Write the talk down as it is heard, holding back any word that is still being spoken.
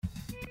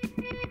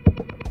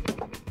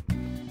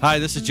Hi,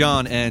 this is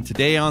John, and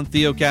today on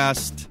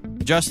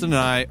Theocast, Justin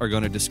and I are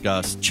going to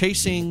discuss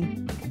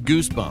chasing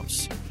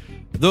goosebumps.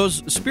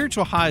 Those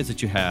spiritual highs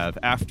that you have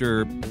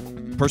after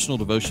personal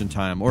devotion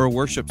time or a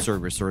worship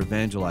service or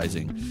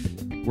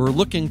evangelizing. We're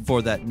looking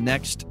for that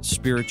next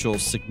spiritual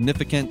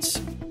significance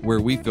where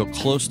we feel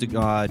close to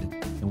God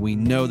and we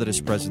know that His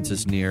presence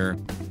is near.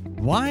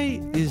 Why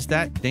is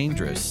that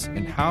dangerous,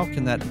 and how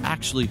can that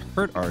actually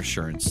hurt our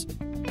assurance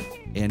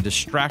and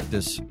distract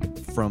us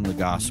from the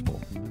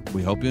gospel?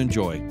 We hope you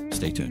enjoy.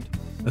 Stay tuned.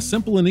 A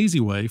simple and easy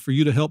way for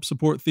you to help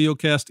support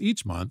Theocast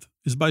each month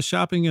is by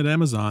shopping at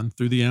Amazon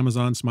through the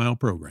Amazon Smile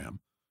program.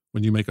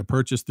 When you make a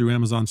purchase through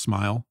Amazon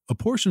Smile, a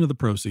portion of the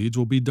proceeds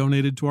will be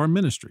donated to our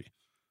ministry.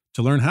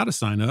 To learn how to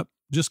sign up,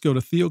 just go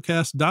to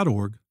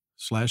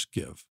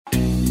theocast.org/give.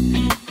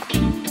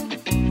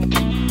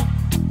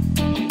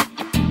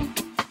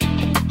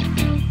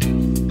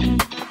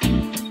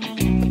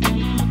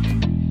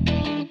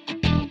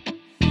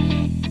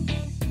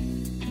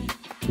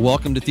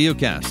 Welcome to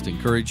Theocast,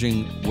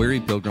 encouraging weary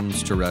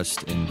pilgrims to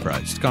rest in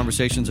Christ.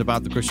 Conversations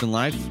about the Christian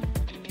life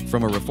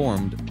from a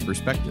Reformed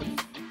perspective.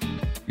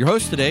 Your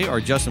hosts today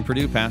are Justin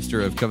Perdue,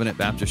 pastor of Covenant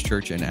Baptist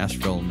Church in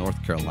Asheville,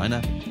 North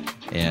Carolina,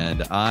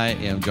 and I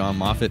am John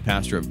Moffitt,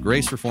 pastor of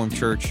Grace Reformed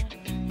Church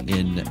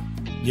in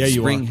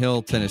Spring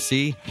Hill,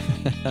 Tennessee,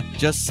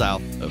 just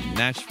south of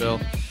Nashville.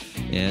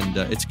 And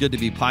it's good to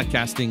be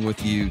podcasting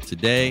with you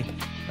today.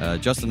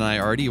 Justin and I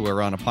already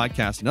were on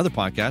another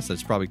podcast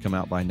that's probably come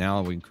out by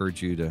now. We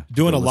encourage you to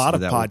doing a lot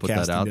of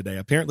podcasting today.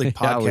 Apparently,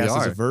 podcast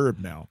is a verb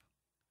now.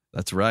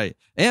 That's right.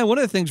 And one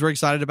of the things we're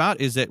excited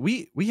about is that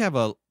we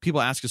have people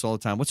ask us all the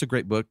time, what's a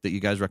great book that you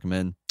guys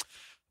recommend?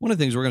 One of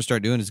the things we're going to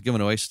start doing is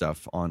giving away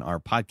stuff on our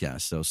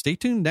podcast. So stay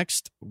tuned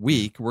next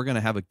week. We're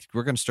going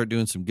to start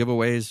doing some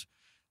giveaways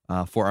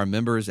for our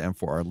members and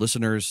for our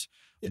listeners,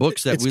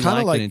 books that we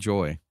like and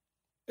enjoy.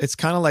 It's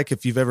kind of like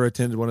if you've ever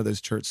attended one of those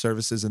church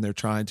services and they're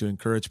trying to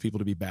encourage people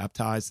to be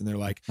baptized, and they're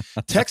like,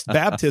 text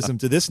baptism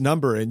to this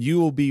number and you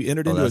will be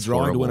entered into a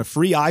drawing to win a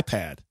free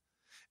iPad.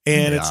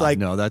 And it's like,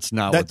 no, that's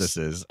not what this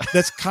is.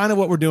 That's kind of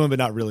what we're doing, but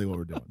not really what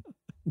we're doing.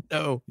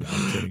 No,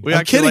 I'm kidding.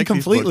 I'm kidding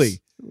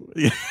completely.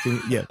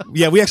 Yeah,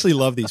 we actually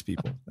love these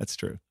people. That's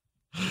true.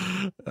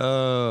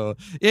 Oh,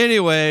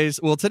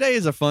 anyways, well, today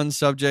is a fun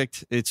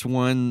subject. It's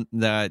one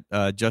that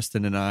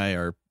Justin and I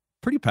are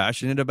pretty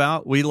passionate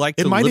about. We like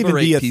to liberate people. It might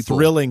even be a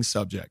thrilling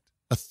subject.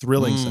 A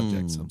thrilling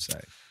subject, some say.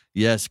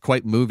 Yes,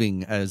 quite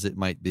moving as it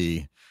might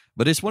be.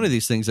 But it's one of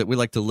these things that we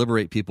like to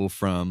liberate people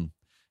from.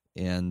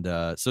 And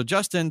so,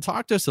 Justin,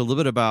 talk to us a little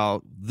bit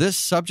about this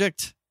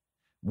subject,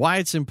 why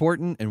it's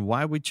important, and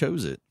why we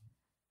chose it.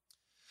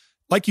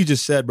 Like you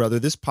just said, brother,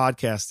 this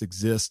podcast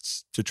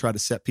exists to try to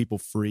set people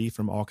free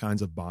from all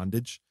kinds of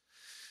bondage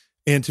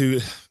and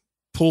to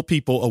pull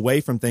people away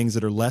from things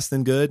that are less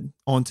than good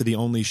onto the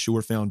only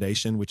sure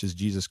foundation, which is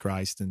Jesus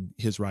Christ and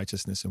His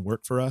righteousness and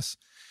work for us.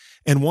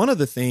 And one of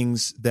the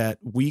things that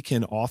we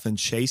can often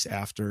chase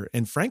after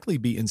and frankly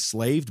be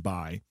enslaved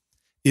by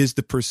is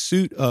the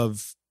pursuit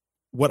of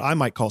what I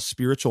might call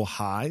spiritual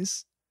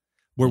highs,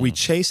 where we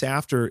chase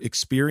after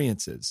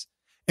experiences.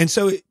 And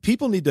so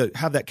people need to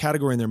have that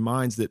category in their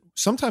minds that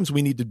sometimes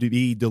we need to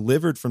be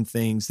delivered from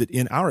things that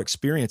in our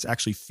experience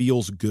actually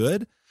feels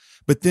good,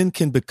 but then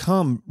can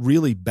become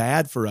really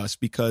bad for us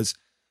because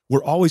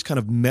we're always kind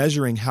of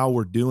measuring how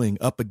we're doing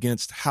up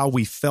against how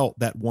we felt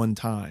that one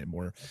time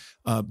or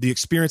the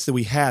experience that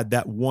we had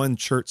that one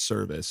church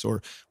service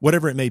or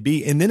whatever it may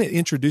be. And then it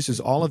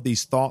introduces all of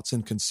these thoughts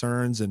and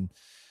concerns and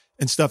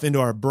stuff into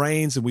our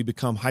brains, and we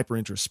become hyper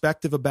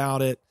introspective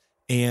about it.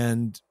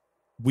 And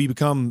we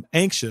become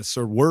anxious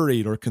or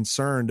worried or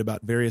concerned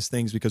about various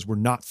things because we're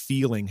not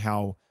feeling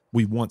how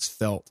we once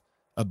felt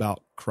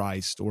about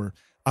Christ, or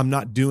I'm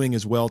not doing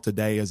as well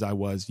today as I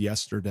was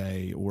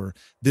yesterday, or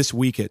this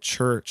week at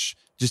church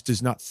just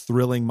is not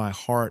thrilling my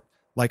heart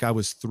like I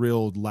was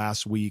thrilled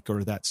last week,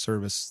 or that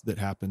service that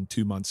happened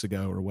 2 months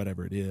ago, or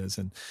whatever it is.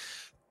 And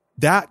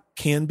that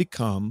can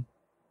become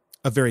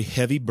a very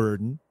heavy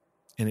burden,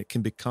 and it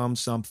can become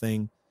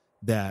something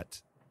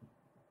that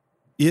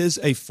is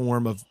a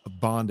form of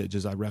bondage,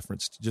 as I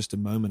referenced just a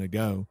moment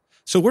ago.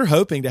 So we're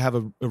hoping to have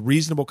a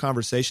reasonable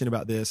conversation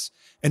about this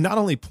and not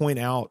only point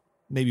out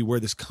maybe where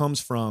this comes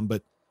from,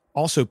 but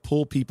also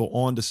pull people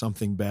onto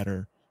something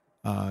better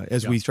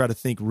as we try to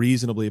think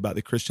reasonably about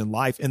the Christian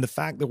life and the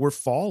fact that we're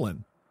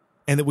fallen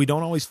and that we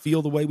don't always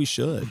feel the way we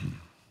should.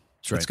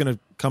 That's right. It's going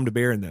to come to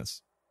bear in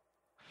this.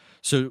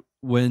 So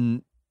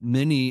when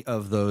many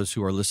of those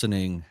who are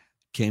listening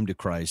came to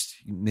Christ,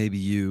 maybe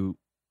you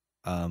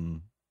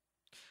came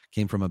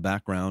from a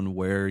background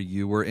where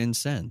you were in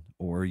sin,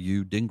 or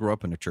you didn't grow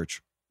up in a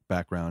church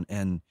background,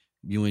 and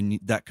you in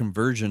that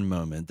conversion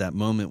moment, that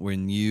moment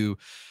when you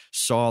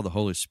saw the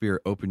Holy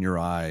Spirit open your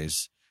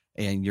eyes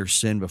and your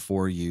sin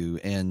before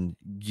you, and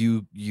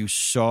you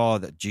saw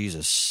that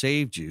Jesus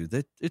saved you,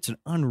 that it's an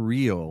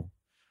unreal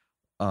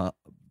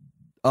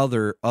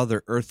other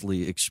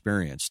earthly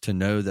experience to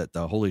know that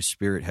the Holy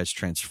Spirit has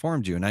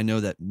transformed you. And I know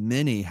that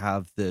many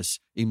have this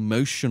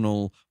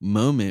emotional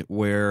moment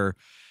where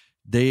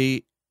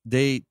they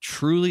they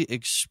truly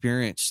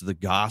experienced the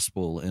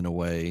gospel in a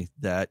way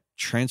that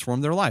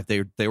transformed their life.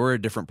 They were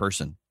a different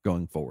person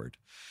going forward.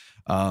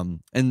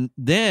 And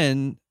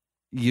then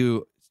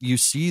you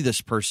see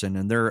this person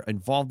and they're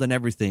involved in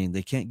everything.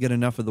 They can't get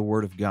enough of the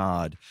Word of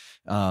God.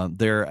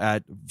 They're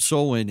at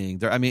soul winning.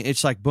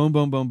 It's like boom,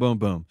 boom, boom, boom,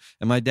 boom.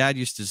 And my dad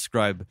used to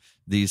describe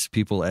these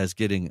people as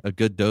getting a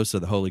good dose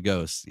of the Holy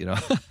Ghost.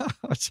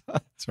 That's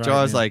right, so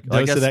I was like,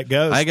 dose of that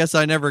ghost. I guess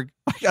I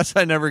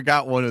never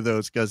got one of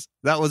those because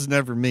that was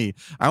never me.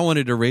 I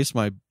wanted to race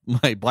my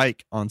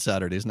bike on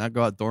Saturdays, not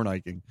go out thorn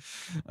hiking.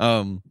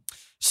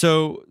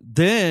 So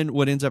then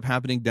what ends up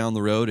happening down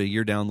the road, a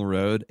year down the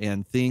road,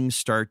 and things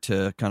start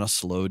to kind of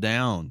slow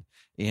down,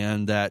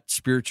 and that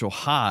spiritual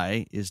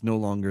high is no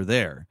longer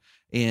there.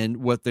 And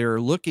what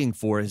they're looking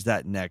for is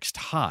that next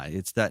high.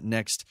 It's that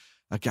next,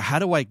 like, how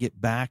do I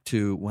get back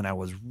to when I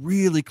was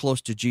really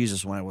close to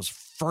Jesus, when I was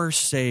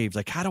first saved?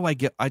 Like, how do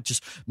I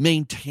just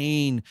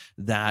maintain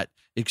that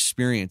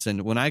experience?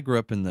 And when I grew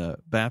up in the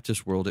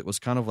Baptist world, it was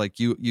kind of like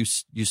you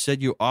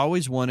said you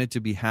always wanted to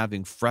be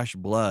having fresh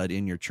blood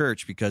in your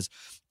church because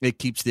it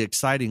keeps the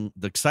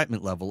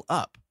excitement level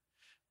up.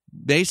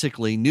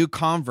 Basically, new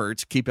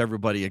converts keep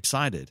everybody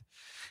excited.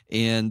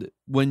 And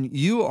when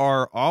you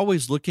are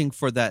always looking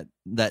for that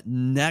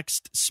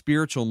next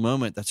spiritual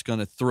moment that's going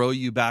to throw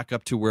you back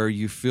up to where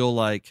you feel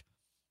like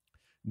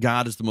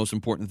God is the most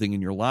important thing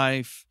in your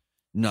life,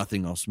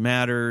 nothing else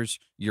matters,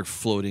 you're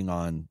floating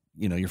on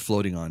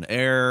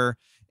air.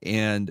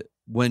 And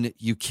when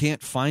you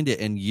can't find it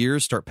and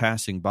years start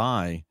passing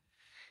by,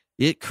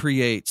 it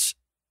creates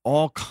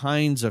all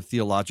kinds of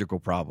theological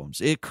problems.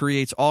 It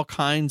creates all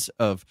kinds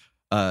of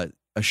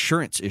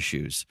assurance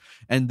issues.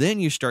 And then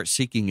you start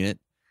seeking it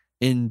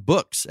in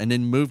books and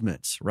in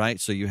movements, right?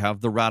 So you have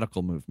the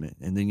radical movement,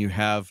 and then you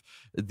have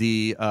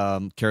the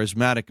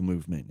charismatic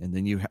movement, and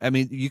then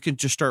you can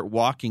just start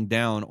walking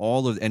down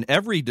and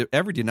every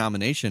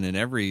denomination and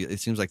it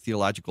seems like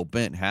theological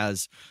bent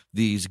has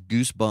these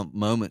goosebump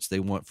moments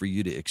they want for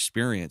you to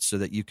experience so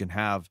that you can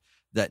have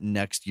that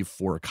next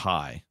euphoric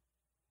high.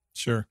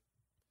 Sure.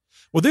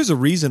 Well, there's a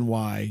reason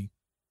why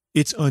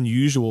it's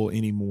unusual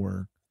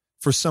anymore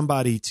for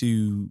somebody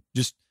to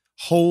just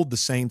hold the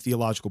same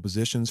theological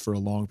positions for a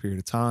long period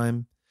of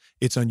time.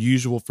 It's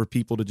unusual for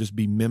people to just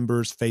be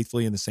members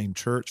faithfully in the same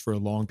church for a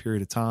long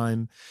period of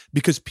time,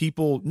 because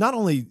people, not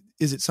only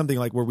is it something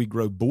like where we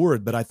grow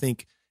bored, but I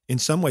think in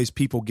some ways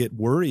people get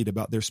worried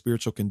about their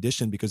spiritual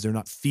condition because they're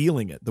not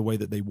feeling it the way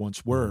that they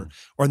once were,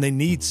 or they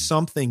need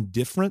something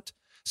different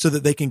so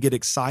that they can get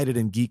excited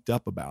and geeked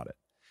up about it.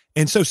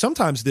 And so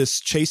sometimes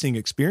this chasing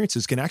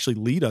experiences can actually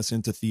lead us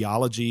into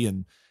theology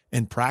and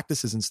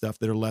practices and stuff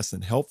that are less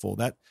than helpful.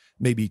 That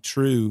may be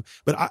true,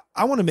 but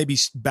I want to maybe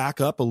back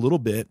up a little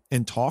bit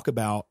and talk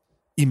about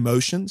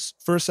emotions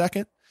for a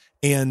second,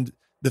 and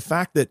the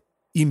fact that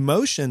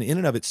emotion in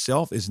and of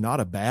itself is not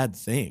a bad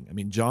thing. I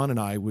mean, John and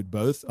I would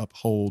both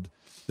uphold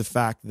the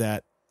fact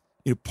that,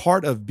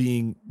 part of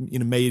being,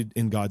 made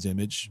in God's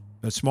image,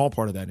 a small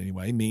part of that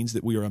anyway, means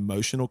that we are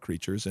emotional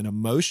creatures, and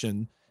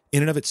emotion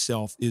in and of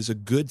itself is a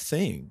good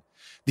thing.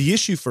 The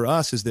issue for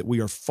us is that we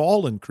are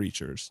fallen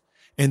creatures,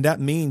 and that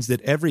means that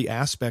every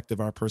aspect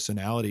of our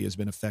personality has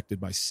been affected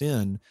by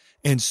sin.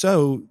 And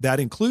so that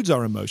includes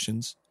our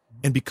emotions.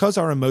 And because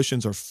our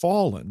emotions are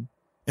fallen,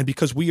 and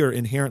because we are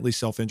inherently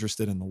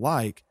self-interested and the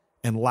like,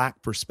 and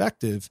lack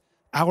perspective,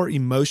 our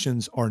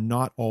emotions are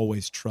not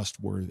always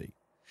trustworthy.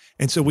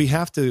 And so we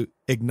have to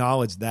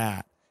acknowledge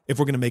that if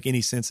we're going to make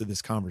any sense of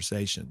this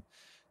conversation.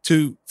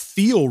 To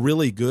feel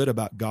really good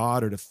about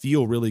God, or to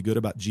feel really good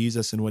about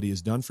Jesus and what he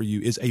has done for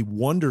you, is a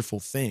wonderful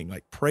thing.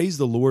 Like, praise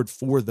the Lord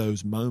for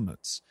those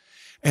moments,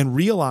 and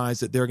realize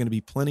that there are going to be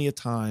plenty of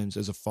times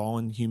as a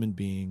fallen human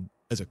being,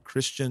 as a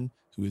Christian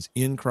who is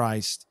in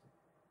Christ,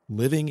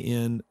 living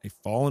in a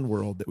fallen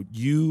world, that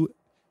you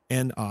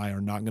and I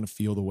are not going to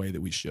feel the way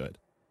that we should.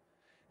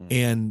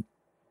 And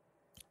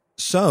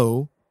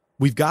so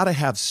we've got to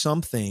have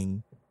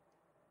something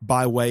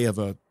by way of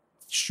a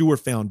sure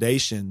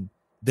foundation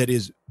that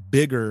is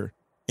bigger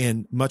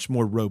and much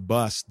more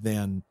robust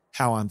than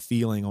how I'm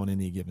feeling on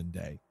any given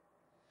day.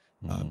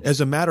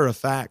 As a matter of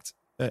fact,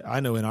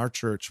 I know in our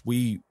church,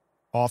 we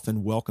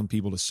often welcome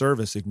people to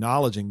service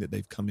acknowledging that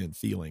they've come in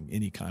feeling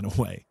any kind of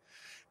way,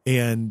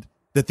 and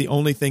that the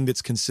only thing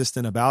that's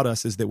consistent about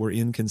us is that we're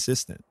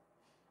inconsistent,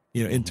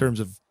 in terms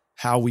of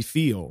how we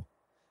feel.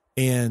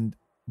 And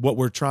what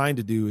we're trying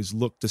to do is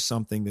look to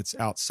something that's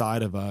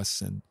outside of us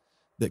and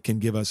that can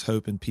give us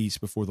hope and peace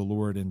before the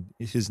Lord, and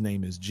his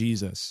name is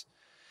Jesus.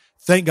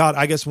 Thank God.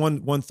 I guess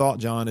one thought,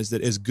 John, is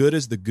that as good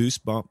as the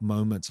goosebump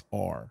moments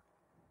are,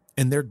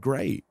 and they're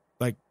great,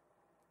 like,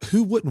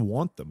 who wouldn't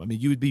want them? I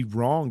mean, you would be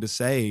wrong to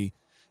say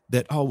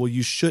that, oh, well,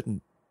 you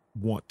shouldn't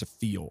want to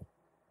feel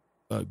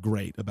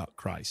great about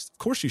Christ. Of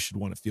course you should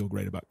want to feel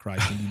great about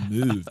Christ and be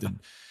moved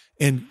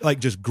and like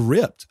just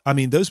gripped. I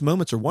mean, those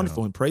moments are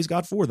wonderful, and praise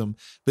God for them,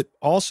 but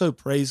also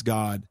praise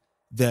God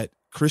that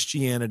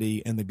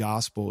Christianity and the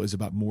gospel is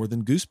about more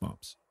than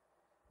goosebumps.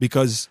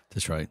 Because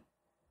that's right.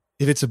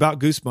 If it's about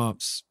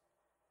goosebumps,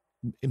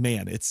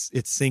 man, it's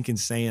sinking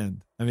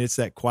sand. I mean, it's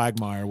that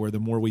quagmire where the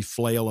more we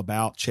flail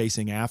about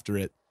chasing after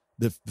it,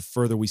 the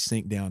further we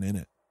sink down in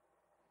it.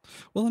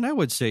 Well, and I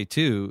would say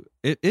too,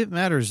 it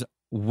matters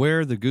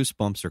where the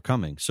goosebumps are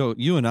coming. So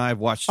you and I have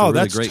watched a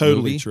really great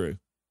movie. True.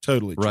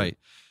 Totally true. Right.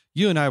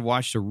 You and I have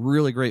watched a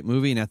really great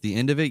movie, and at the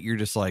end of it, you're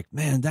just like,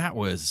 man, that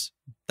was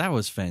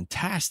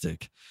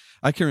fantastic.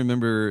 I can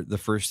remember the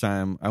first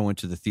time I went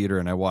to the theater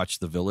and I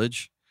watched The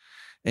Village.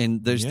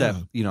 And there's that,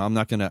 I'm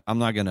not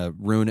gonna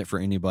ruin it for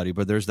anybody,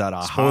 but there's that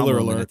aha Spoiler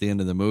moment alert at the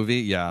end of the movie.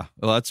 Yeah.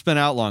 Well, it's been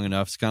out long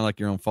enough. It's kind of like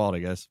your own fault, I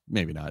guess.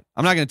 Maybe not.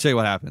 I'm not going to tell you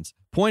what happens.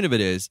 Point of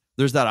it is,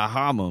 there's that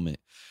aha moment.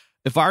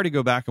 If I were to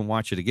go back and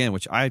watch it again,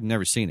 which I had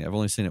never seen it, I've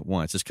only seen it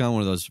once. It's kind of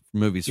one of those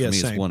movies for me.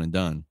 Same. It's one and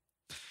done.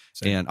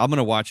 Same. And I'm going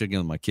to watch it again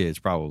with my kids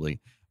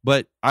probably,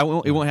 but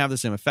it won't have the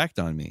same effect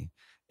on me.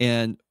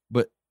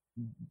 But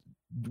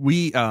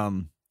we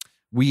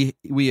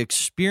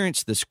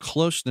experience this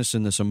closeness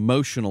and this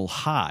emotional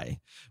high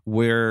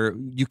where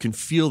you can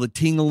feel the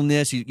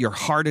tingliness, your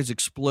heart is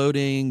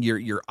exploding,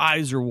 your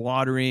eyes are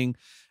watering,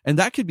 and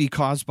that could be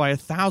caused by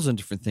 1,000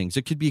 different things.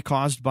 It could be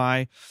caused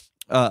by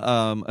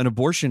an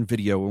abortion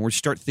video when we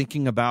start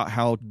thinking about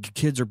how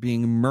kids are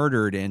being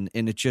murdered and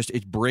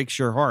it breaks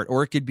your heart.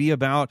 Or it could be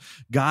about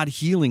God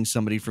healing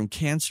somebody from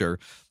cancer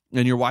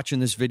and you're watching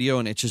this video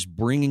and it's just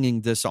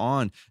bringing this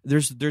on.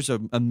 There's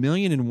a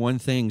million and one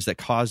things that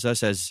cause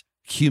us as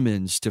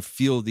humans to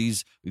feel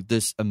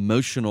this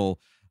emotional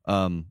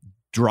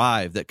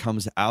drive that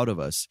comes out of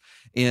us.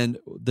 And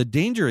the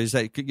danger is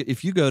that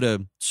if you go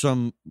to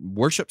some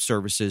worship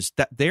services,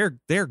 that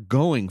they're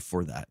going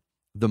for that.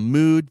 The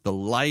mood, the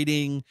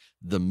lighting,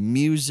 the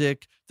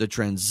music, the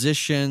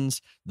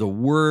transitions, the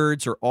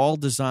words are all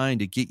designed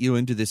to get you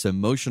into this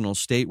emotional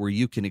state where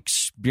you can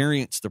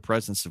experience the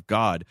presence of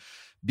God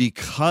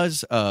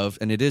because of,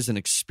 and it is an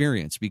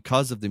experience,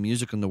 because of the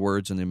music and the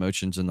words and the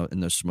emotions and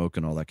the smoke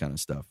and all that kind of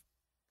stuff.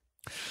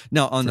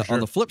 Now, on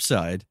the flip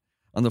side,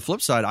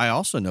 I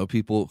also know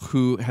people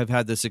who have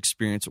had this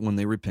experience when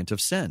they repent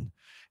of sin,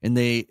 and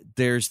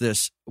there's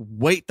this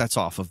weight that's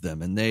off of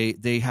them, and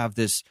they have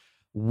this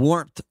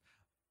warmth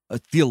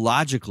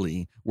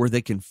theologically where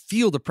they can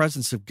feel the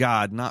presence of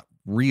God, not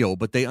real,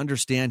 but they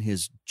understand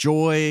his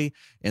joy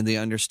and they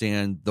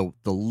understand the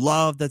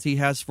love that he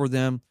has for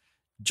them.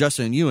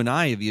 Justin, you and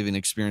I have even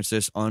experienced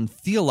this on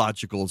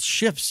theological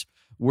shifts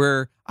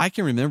where I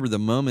can remember the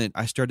moment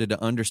I started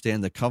to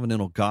understand the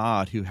covenantal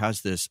God who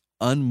has this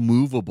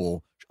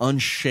unmovable,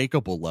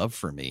 unshakable love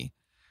for me.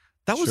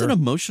 That was an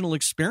emotional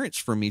experience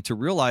for me to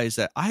realize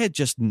that I had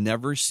just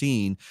never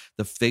seen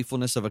the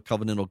faithfulness of a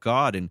covenantal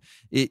God. And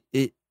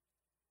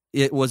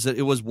it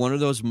was one of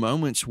those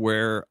moments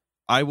where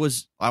I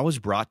was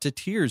brought to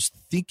tears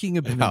thinking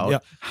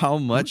about how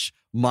much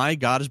my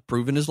God has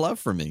proven his love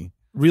for me.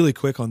 Really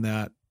quick on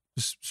that,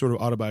 just sort of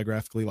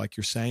autobiographically, like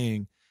you're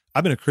saying,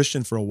 I've been a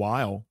Christian for a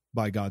while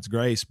by God's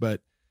grace,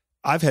 but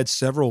I've had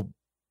several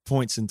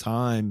points in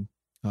time,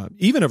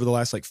 even over the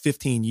last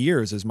 15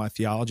 years, as my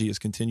theology has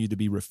continued to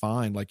be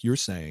refined, like you're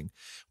saying,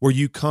 where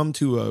you come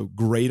to a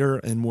greater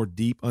and more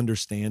deep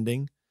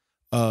understanding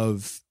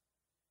of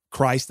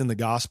Christ and the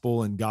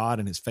gospel and God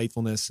and his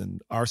faithfulness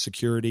and our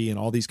security and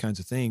all these kinds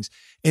of things.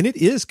 And it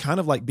is kind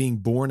of like being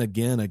born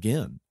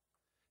again.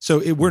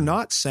 So we're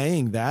not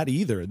saying that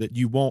either, that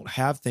you won't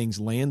have things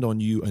land on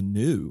you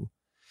anew.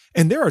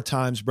 And there are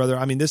times, brother,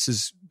 I mean, this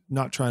is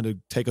not trying to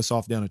take us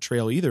off down a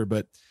trail either,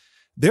 but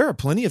there are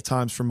plenty of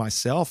times for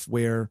myself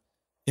where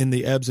in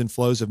the ebbs and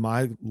flows of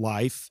my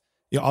life,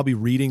 I'll be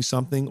reading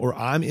something, or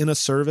I'm in a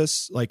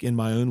service like in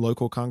my own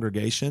local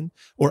congregation,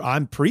 or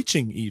I'm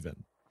preaching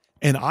even.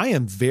 And I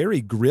am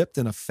very gripped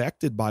and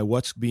affected by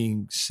what's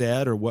being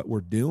said or what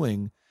we're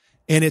doing.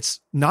 And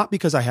it's not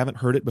because I haven't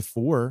heard it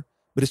before,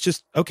 but it's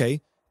just,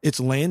 okay, it's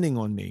landing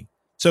on me.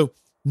 So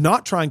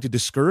not trying to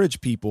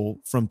discourage people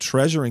from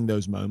treasuring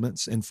those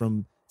moments and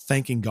from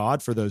thanking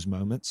God for those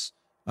moments.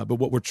 But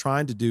what we're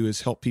trying to do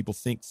is help people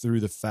think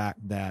through the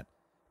fact that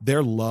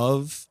their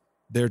love,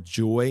 their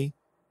joy,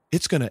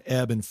 it's going to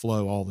ebb and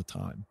flow all the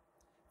time.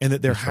 And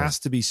that there has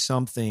to be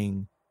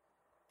something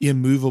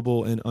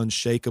immovable and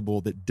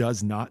unshakable that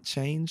does not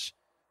change,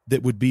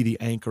 that would be the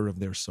anchor of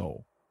their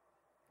soul.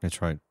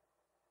 That's right.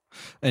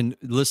 And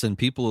listen,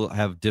 people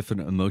have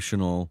different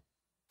emotional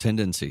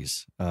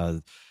tendencies.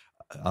 A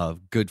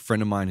good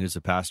friend of mine who's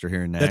a pastor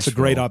here in Nashville. That's a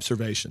great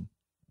observation.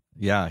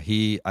 Yeah,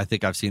 I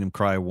think I've seen him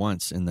cry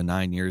once in the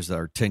 9 years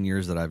or 10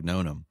 years that I've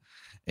known him.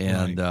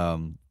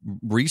 And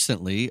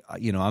recently,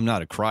 I'm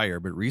not a crier,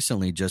 but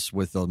recently, just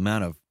with the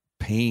amount of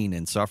pain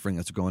and suffering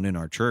that's going in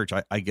our church,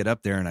 I get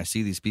up there and I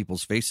see these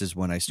people's faces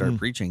when I start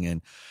preaching,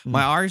 and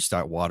my eyes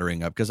start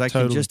watering up because I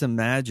can just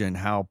imagine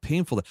how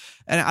painful.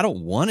 And I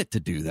don't want it to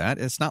do that.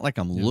 It's not like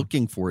I'm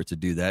looking for it to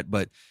do that,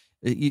 but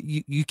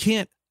you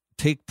can't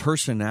take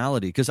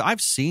personality, because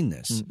I've seen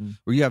this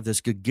where you have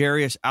this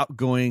gregarious,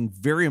 outgoing,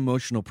 very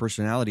emotional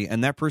personality,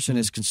 and that person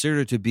is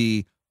considered to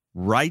be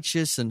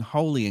righteous and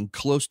holy and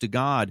close to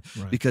God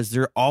because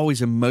they're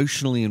always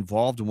emotionally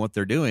involved in what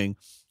they're doing.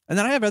 And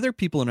then I have other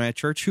people in my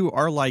church who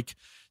are like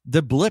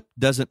the blip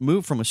doesn't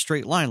move from a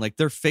straight line. Like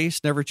their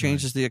face never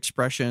changes the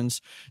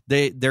expressions.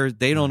 They're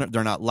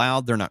not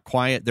loud. They're not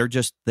quiet.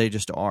 They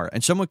just are.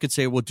 And someone could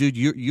say, well, dude,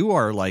 you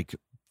are like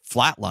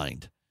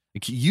flatlined.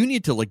 Like, you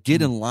need to like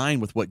get in line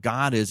with what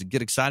God is and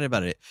get excited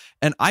about it.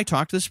 And I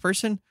talked to this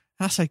person and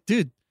I was like,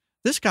 dude,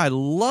 this guy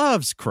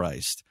loves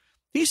Christ.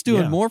 He's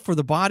doing more for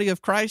the body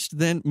of Christ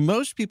than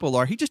most people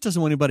are. He just doesn't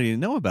want anybody to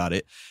know about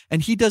it.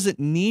 And he doesn't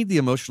need the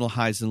emotional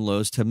highs and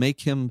lows to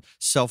make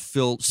himself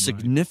feel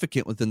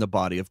significant within the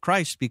body of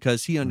Christ,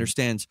 because he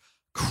understands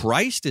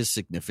Christ is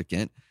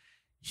significant.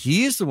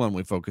 He is the one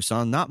we focus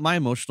on, not my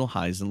emotional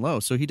highs and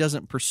lows. So he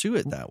doesn't pursue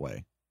it that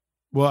way.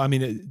 Well, I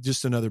mean,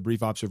 just another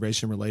brief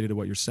observation related to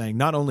what you're saying.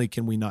 Not only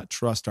can we not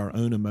trust our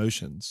own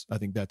emotions, I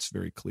think that's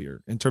very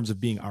clear in terms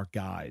of being our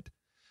guide.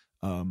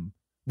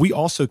 We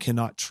also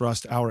cannot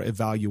trust our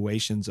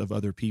evaluations of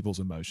other people's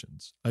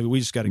emotions. I mean, we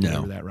just got to get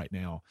over that right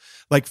now.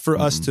 Like for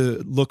us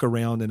to look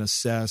around and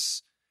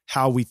assess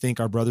how we think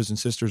our brothers and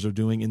sisters are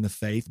doing in the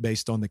faith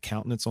based on the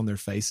countenance on their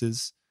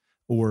faces,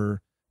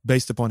 or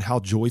based upon how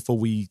joyful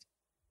we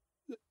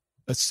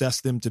assess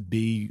them to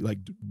be like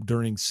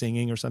during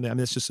singing or something. I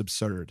mean, it's just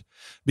absurd,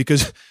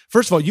 because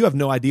first of all, you have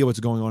no idea what's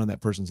going on in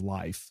that person's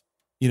life,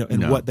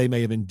 and what they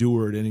may have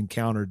endured and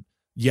encountered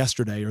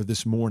yesterday or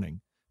this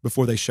morning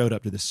before they showed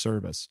up to this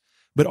service.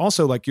 But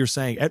also, like you're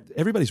saying,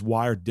 everybody's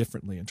wired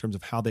differently in terms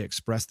of how they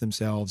express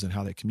themselves and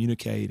how they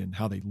communicate and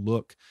how they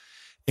look.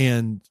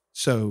 And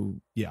so,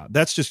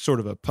 that's just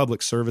sort of a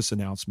public service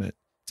announcement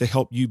to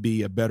help you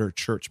be a better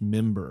church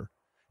member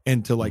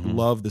and to like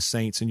love the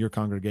saints in your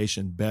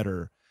congregation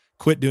better.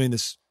 Quit doing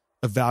this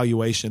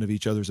evaluation of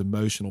each other's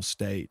emotional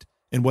state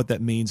and what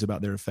that means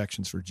about their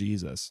affections for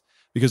Jesus.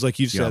 Because like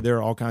you've said, there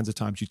are all kinds of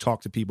times you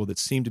talk to people that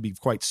seem to be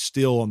quite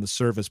still on the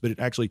surface, but it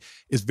actually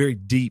is very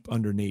deep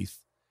underneath,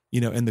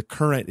 and the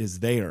current is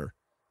there.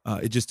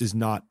 It just is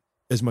not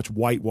as much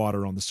white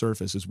water on the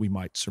surface as we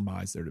might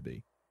surmise there to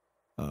be.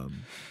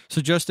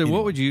 So Justin,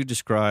 what would you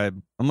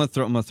describe? I'm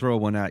gonna throw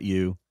one at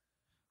you.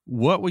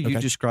 What would you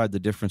describe the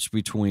difference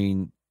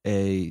between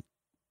a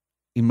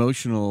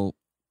emotional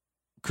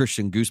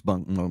Christian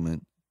goosebump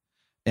moment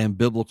and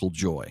biblical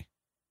joy?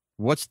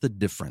 What's the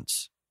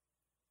difference?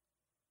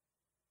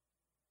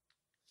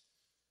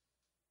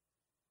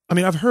 I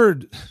mean, I've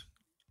heard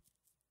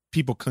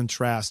people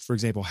contrast, for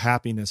example,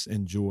 happiness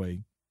and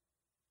joy.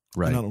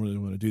 Right. And I don't really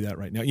want to do that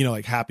right now.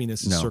 Like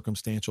happiness is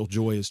circumstantial,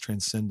 joy is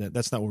transcendent.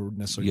 That's not what we're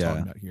necessarily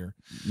talking about here.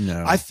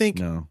 No. I think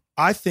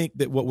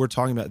that what we're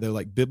talking about, though,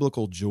 like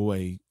biblical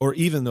joy, or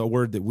even the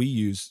word that we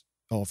use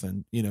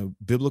often,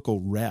 biblical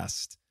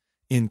rest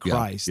in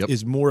Christ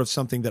is more of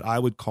something that I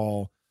would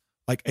call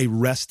like a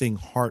resting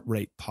heart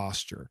rate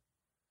posture.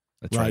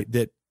 That's right.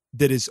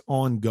 That is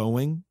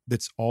ongoing,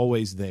 that's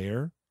always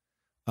there.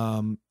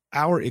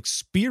 Our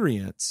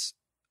experience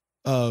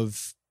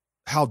of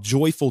how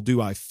joyful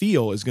do I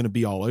feel is going to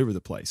be all over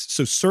the place.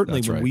 So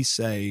certainly when we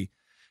say,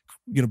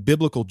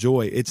 biblical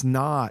joy, it's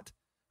not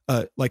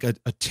like a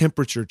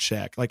temperature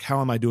check. Like,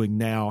 how am I doing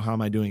now? How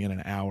am I doing in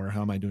an hour?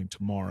 How am I doing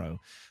tomorrow?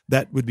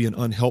 That would be an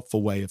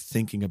unhelpful way of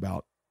thinking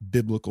about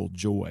biblical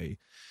joy.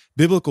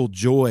 Biblical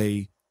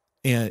joy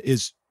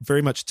is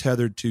very much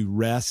tethered to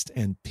rest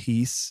and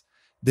peace,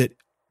 that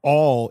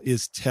all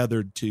is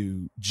tethered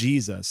to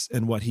Jesus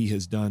and what he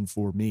has done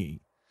for me.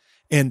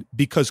 And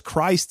because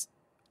Christ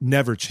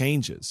never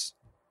changes,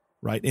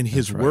 right? And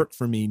his work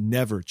for me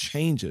never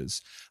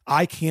changes,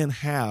 I can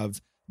have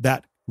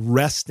that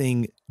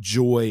resting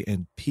joy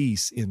and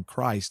peace in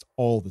Christ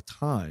all the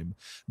time,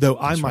 though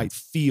I might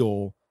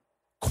feel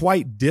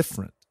quite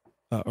different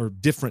or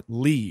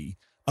differently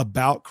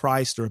about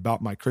Christ or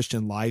about my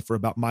Christian life or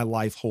about my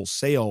life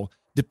wholesale,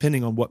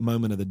 depending on what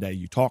moment of the day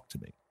you talk to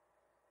me.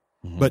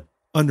 But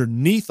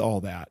underneath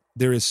all that,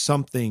 there is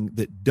something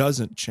that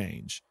doesn't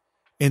change,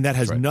 and that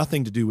has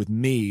nothing to do with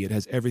me. It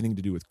has everything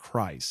to do with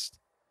Christ.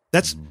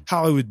 That's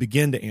how I would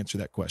begin to answer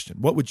that question.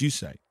 What would you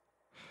say?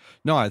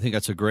 No, I think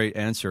that's a great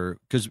answer,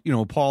 because,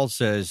 Paul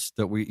says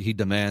that he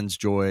demands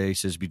joy. He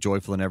says, be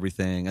joyful in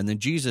everything. And then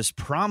Jesus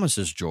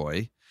promises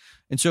joy.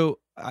 And so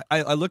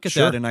I look at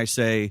that and I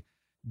say,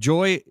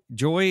 joy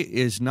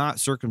is not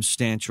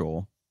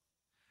circumstantial,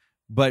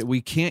 but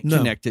we can't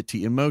connect it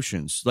to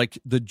emotions. Like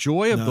the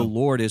joy of the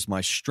Lord is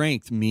my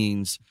strength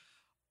means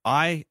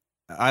I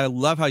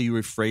love how you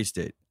rephrased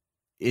it.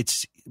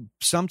 It's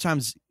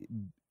sometimes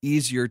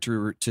easier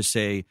to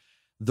say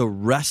the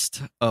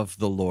rest of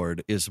the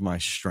Lord is my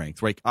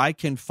strength. Like I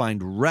can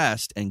find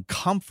rest and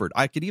comfort.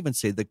 I could even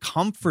say the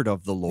comfort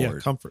of the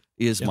Lord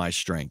is my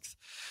strength.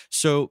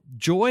 So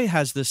joy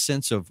has this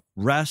sense of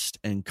rest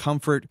and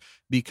comfort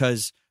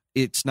because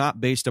it's not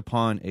based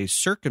upon a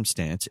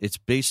circumstance, it's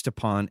based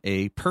upon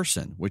a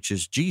person, which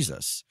is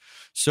Jesus.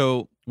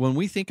 So when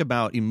we think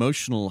about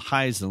emotional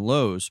highs and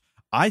lows,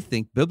 I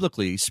think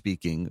biblically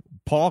speaking,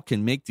 Paul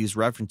can make these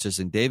references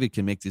and David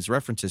can make these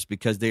references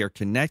because they are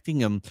connecting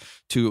them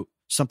to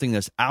something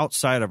that's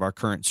outside of our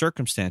current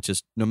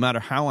circumstances, no matter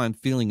how I'm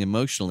feeling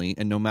emotionally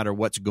and no matter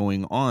what's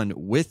going on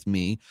with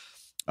me.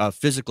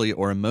 physically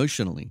or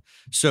emotionally.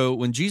 So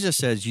when Jesus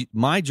says,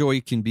 my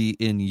joy can be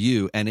in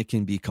you and it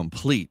can be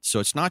complete. So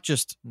it's not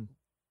just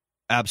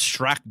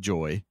abstract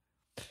joy,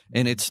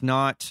 and it's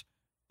not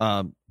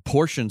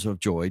portions of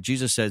joy.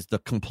 Jesus says the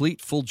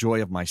complete full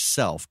joy of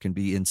myself can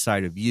be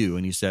inside of you.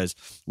 And he says,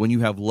 when you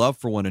have love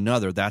for one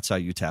another, that's how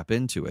you tap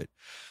into it.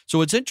 So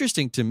what's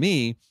interesting to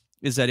me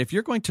is that if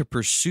you're going to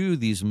pursue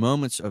these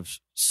moments of,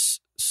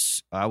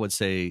 I would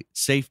say,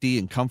 safety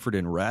and comfort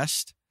and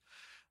rest,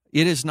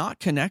 it is not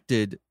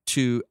connected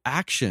to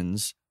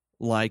actions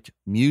like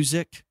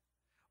music,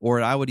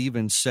 or I would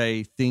even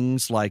say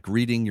things like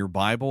reading your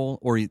Bible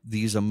or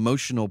these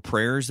emotional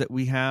prayers that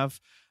we have.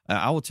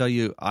 I will tell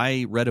you,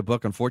 I read a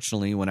book,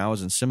 unfortunately, when I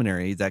was in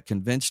seminary that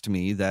convinced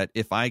me that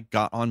if I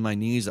got on my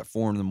knees at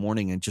 4 a.m.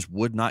 and just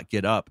would not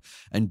get up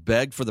and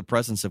beg for the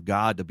presence of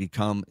God to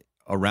become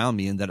around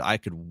me and that I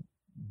could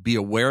be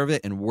aware of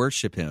it and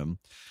worship him,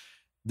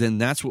 then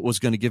that's what was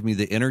going to give me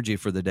the energy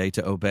for the day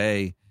to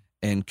obey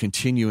and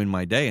continue in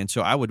my day. And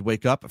so I would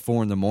wake up at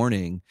 4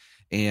 a.m,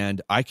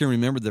 and I can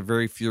remember the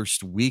very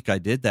first week I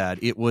did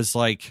that. It was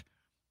like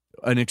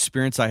an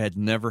experience I had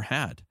never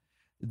had.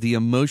 The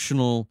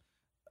emotional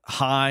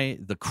high,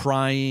 the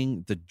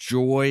crying, the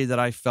joy that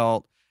I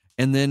felt.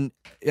 And then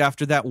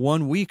after that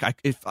 1 week,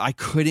 if I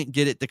couldn't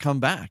get it to come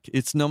back.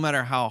 It's no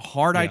matter how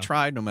hard I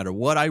tried, no matter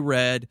what I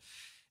read,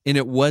 and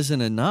it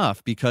wasn't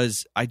enough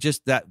because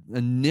that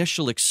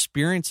initial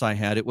experience I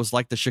had, it was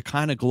like the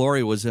Shekinah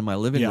glory was in my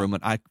living room,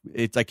 and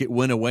it's like it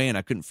went away and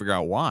I couldn't figure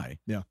out why.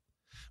 Yeah.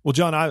 Well,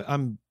 John,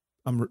 I'm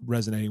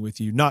resonating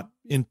with you, not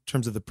in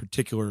terms of the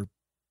particular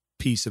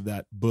piece of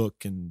that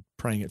book and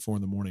praying at 4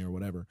 a.m. or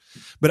whatever,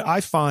 but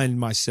I find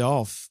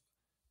myself,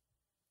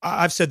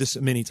 I've said this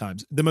many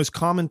times, the most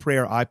common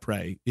prayer I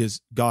pray is,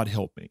 God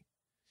help me.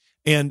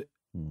 And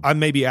I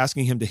may be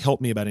asking him to help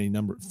me about any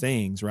number of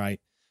things,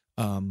 right?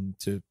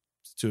 To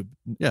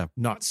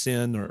not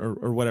sin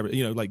or whatever,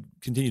 like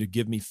continue to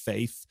give me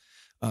faith,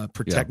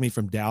 protect me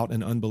from doubt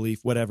and unbelief,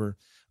 whatever.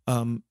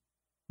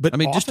 But I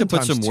mean, just to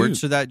put some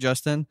words to that,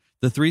 Justin,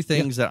 the 3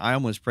 things that I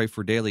almost pray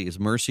for daily is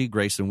mercy,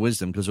 grace, and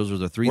wisdom, because those are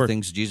the 3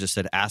 things Jesus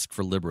said, ask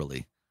for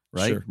liberally,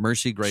 right? Sure.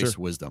 Mercy, grace,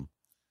 wisdom.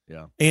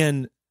 Yeah.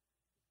 And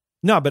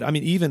no, but I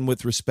mean, even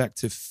with respect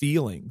to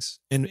feelings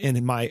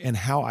and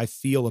how I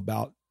feel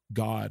about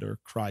God or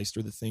Christ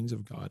or the things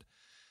of God,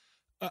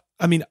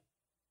 I mean,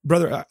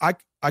 brother,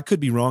 I could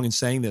be wrong in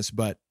saying this,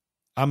 but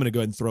I'm going to go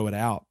ahead and throw it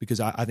out because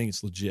I think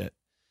it's legit.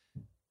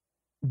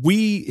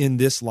 We in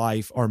this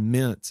life are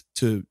meant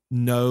to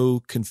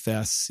know,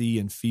 confess, see,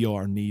 and feel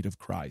our need of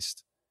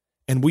Christ.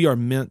 And we are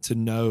meant to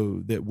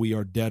know that we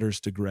are debtors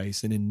to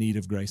grace and in need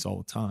of grace all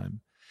the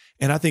time.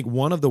 And I think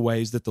one of the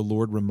ways that the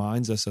Lord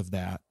reminds us of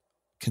that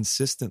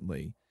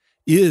consistently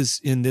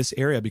is in this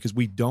area, because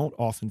we don't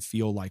often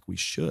feel like we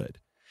should.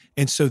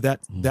 And so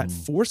that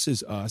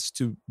forces us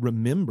to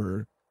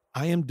remember,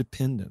 I am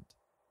dependent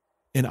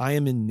and I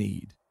am in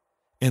need.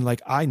 And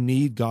like, I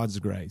need God's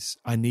grace.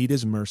 I need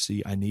his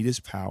mercy. I need his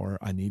power.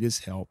 I need his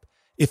help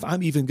if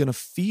I'm even going to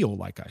feel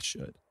like I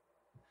should,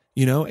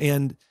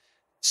 And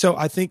so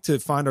I think to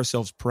find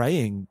ourselves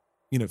praying,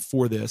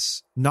 for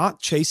this, not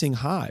chasing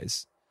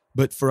highs,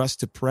 but for us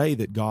to pray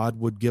that God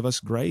would give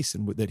us grace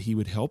and that he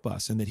would help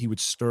us and that he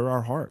would stir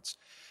our hearts.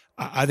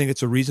 I think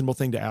it's a reasonable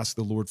thing to ask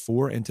the Lord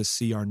for, and to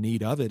see our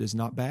need of it is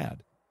not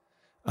bad.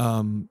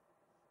 In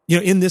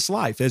this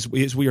life, as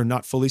we are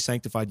not fully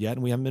sanctified yet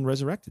and we haven't been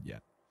resurrected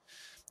yet.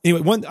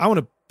 Anyway, I want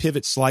to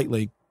pivot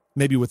slightly,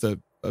 maybe with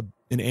an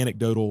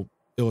anecdotal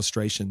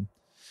illustration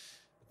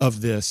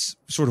of this,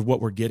 sort of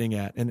what we're getting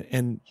at.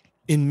 And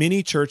in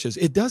many churches,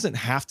 it doesn't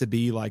have to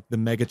be like the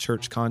mega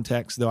church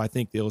context, though I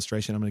think the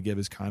illustration I'm going to give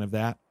is kind of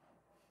that.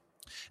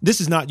 This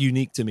is not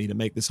unique to me to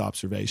make this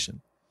observation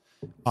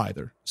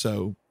either.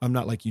 So I'm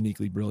not like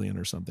uniquely brilliant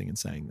or something in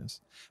saying this.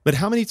 But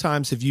how many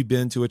times have you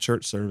been to a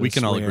church service? We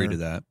can all agree to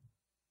that.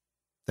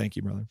 Thank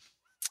you, brother.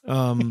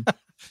 How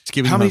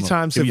many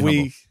times have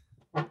we...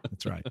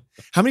 That's right.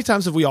 How many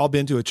times have we all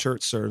been to a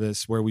church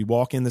service where we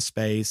walk in the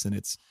space and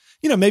it's,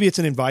 maybe it's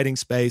an inviting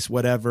space,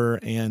 whatever,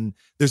 and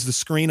there's the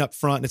screen up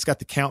front and it's got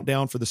the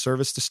countdown for the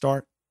service to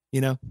start,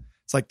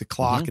 It's like the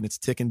clock and it's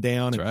ticking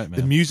down, and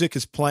the music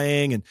is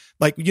playing, and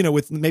like,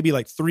 with maybe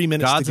like 3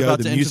 minutes God's to go,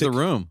 about to enter the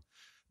room.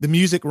 The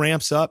music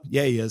ramps up.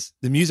 Yeah, he is.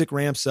 The music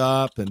ramps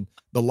up and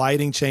the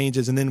lighting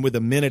changes, and then with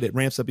a minute it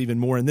ramps up even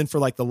more. And then for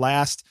like the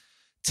last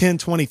 10,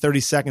 20, 30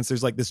 seconds,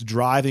 there's like this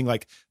driving,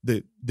 like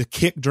the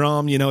kick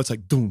drum, it's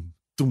like doom,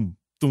 doom,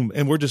 doom.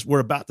 And we're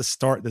about to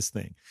start this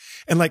thing.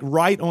 And like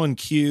right on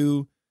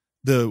cue,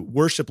 the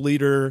worship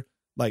leader,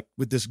 like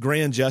with this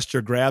grand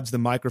gesture, grabs the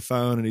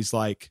microphone and he's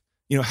like,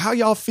 how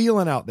y'all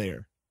feeling out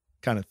there?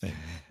 Kind of thing.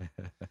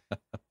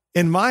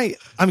 And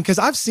because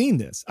I've seen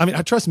this.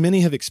 I trust many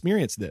have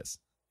experienced this.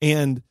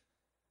 And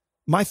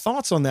my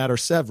thoughts on that are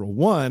several.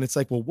 One, it's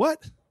like, well,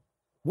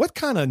 what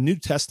kind of New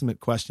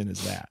Testament question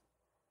is that?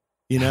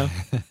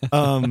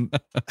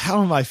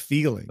 How am I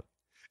feeling?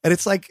 And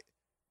it's like,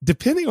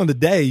 depending on the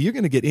day, you're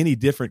going to get any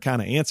different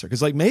kind of answer.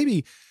 Because like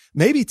maybe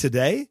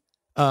today,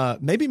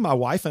 maybe my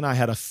wife and I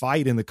had a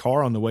fight in the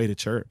car on the way to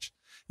church.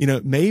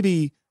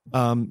 Maybe,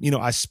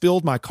 I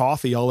spilled my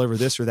coffee all over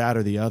this or that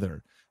or the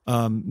other.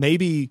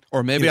 Maybe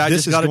I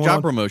just got a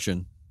job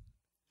promotion.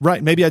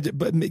 Right. Maybe I did,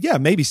 but yeah,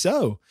 maybe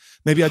so.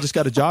 Maybe I just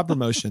got a job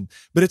promotion.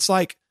 But it's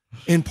like,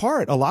 in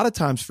part, a lot of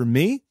times for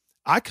me,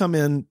 I come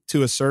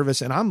into a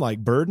service and I'm like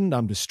burdened.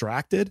 I'm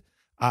distracted.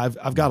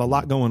 I've got a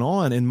lot going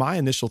on. And my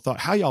initial thought,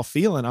 how y'all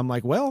feeling? I'm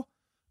like, well,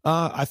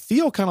 I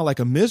feel kind of like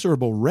a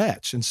miserable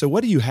wretch. And so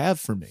what do you have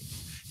for me?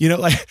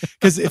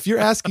 Because if you're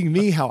asking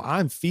me how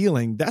I'm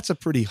feeling, that's a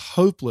pretty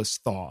hopeless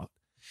thought.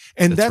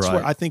 And that's right.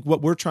 where I think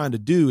what we're trying to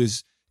do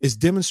is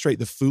demonstrate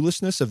the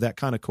foolishness of that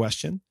kind of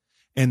question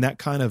and that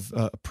kind of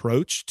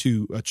approach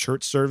to a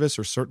church service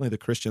or certainly the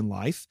Christian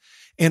life.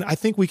 And I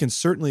think we can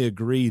certainly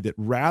agree that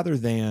rather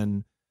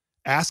than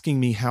asking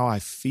me how I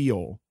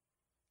feel,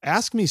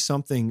 ask me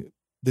something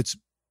that's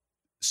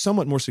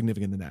somewhat more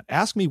significant than that.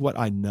 Ask me what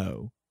I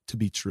know to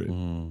be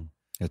true.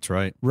 That's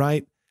right.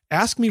 Right?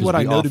 Ask me what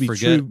I know to be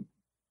true.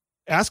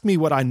 Ask me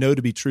what I know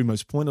to be true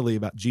most pointedly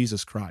about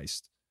Jesus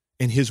Christ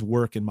and his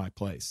work in my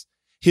place,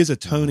 his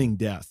atoning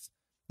death,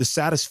 the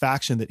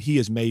satisfaction that he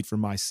has made for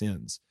my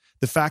sins,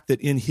 the fact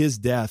that in his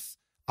death,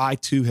 I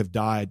too have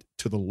died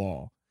to the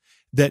law,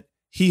 that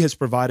he has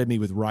provided me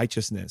with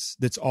righteousness.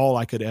 That's all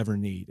I could ever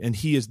need. And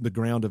he is the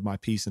ground of my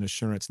peace and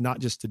assurance, not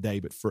just today,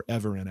 but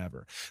forever and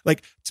ever.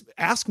 Like,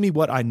 ask me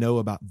what I know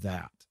about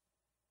that.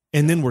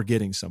 And then we're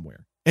getting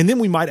somewhere. And then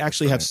we might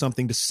actually have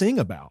something to sing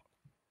about,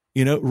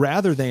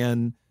 rather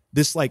than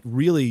this like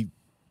really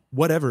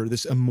whatever,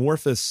 this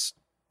amorphous,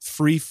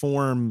 free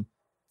form,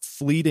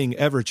 fleeting,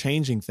 ever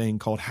changing thing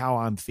called how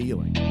I'm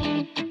feeling.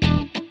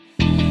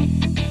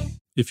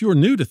 If you're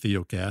new to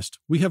Theocast,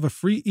 we have a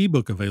free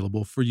ebook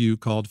available for you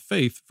called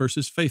Faith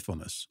versus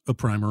Faithfulness, a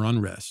primer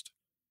on rest.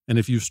 And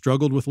if you've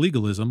struggled with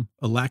legalism,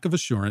 a lack of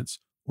assurance,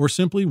 or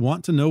simply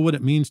want to know what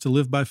it means to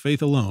live by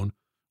faith alone,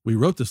 we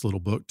wrote this little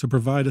book to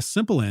provide a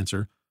simple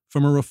answer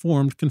from a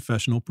Reformed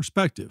confessional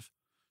perspective.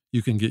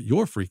 You can get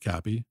your free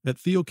copy at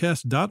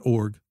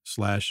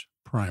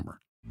theocast.org/primer.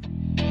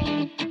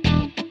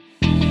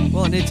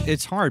 Well, and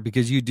it's hard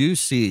because you do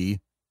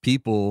see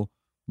people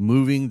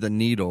moving the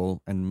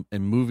needle and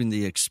moving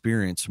the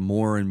experience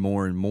more and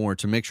more and more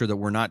to make sure that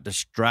we're not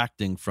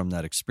distracting from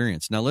that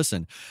experience. Now,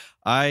 listen,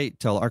 I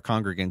tell our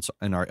congregants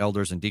and our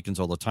elders and deacons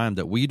all the time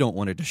that we don't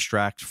want to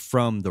distract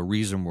from the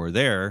reason we're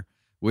there,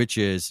 which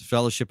is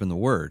fellowship in the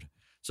Word.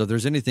 So if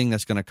there's anything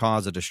that's going to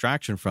cause a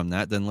distraction from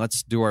that, then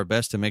let's do our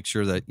best to make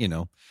sure that,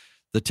 the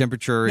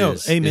temperature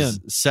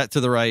is set to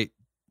the right,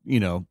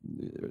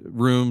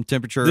 room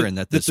temperature, and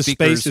that the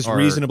space is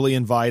reasonably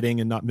inviting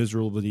and not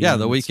miserable. Yeah,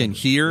 that we can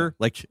hear.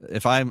 Like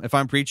if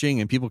I'm preaching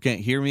and people can't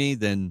hear me,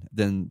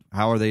 then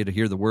how are they to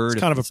hear the word?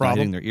 It's kind of a problem. Not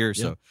hitting their ears.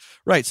 Yeah. So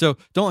right. So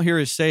don't hear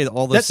us say that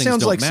all those things don't matter.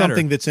 That sounds like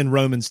something that's in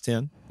Romans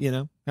 10.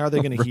 How are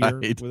they going to hear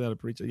without a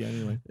preacher? Yeah.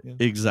 Anyway. Yeah.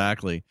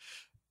 Exactly.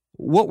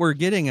 What we're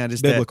getting at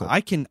is biblical.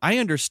 That I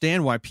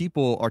understand why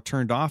people are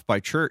turned off by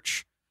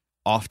church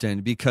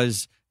often,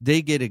 because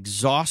they get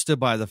exhausted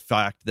by the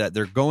fact that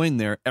they're going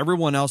there.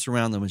 Everyone else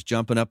around them is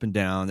jumping up and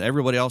down.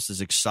 Everybody else is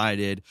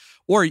excited.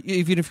 Or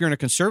even if you're in a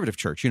conservative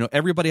church,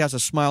 everybody has a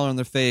smile on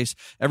their face.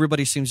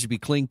 Everybody seems to be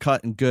clean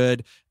cut and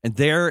good. And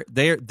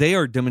they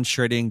are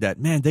demonstrating that,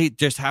 man, they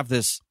just have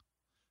this,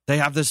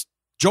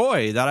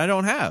 joy that I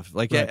don't have.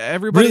 Like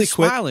everybody's really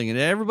smiling and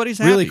everybody's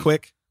happy. Really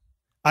quick.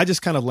 I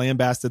just kind of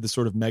lambasted the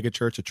sort of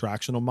megachurch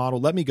attractional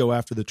model. Let me go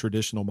after the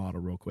traditional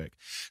model real quick.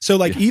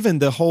 So even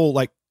the whole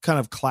kind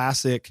of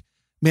classic,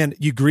 man,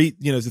 you greet,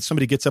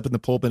 somebody gets up in the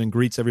pulpit and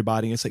greets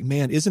everybody. And it's like,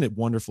 man, isn't it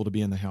wonderful to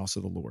be in the house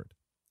of the Lord?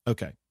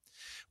 Okay.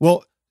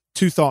 Well,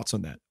 two thoughts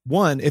on that.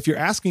 One, if you're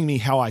asking me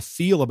how I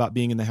feel about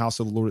being in the house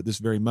of the Lord at this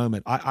very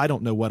moment, I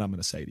don't know what I'm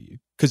going to say to you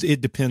because it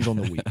depends on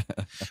the week.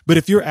 But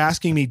if you're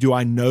asking me, do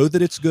I know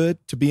that it's good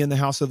to be in the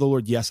house of the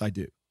Lord? Yes, I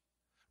do.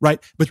 Right.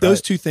 But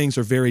those two things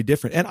are very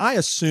different. And I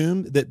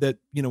assume that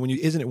when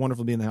isn't it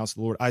wonderful to be in the house of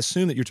the Lord? I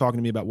assume that you're talking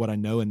to me about what I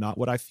know and not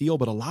what I feel.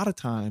 But a lot of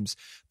times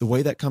the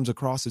way that comes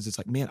across is it's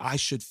like, man, I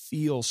should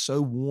feel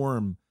so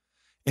warm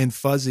and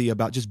fuzzy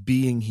about just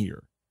being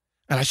here.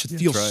 And I should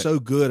feel so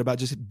good about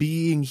just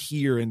being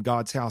here in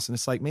God's house. And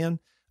it's like, man,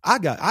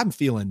 I'm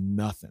feeling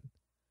nothing.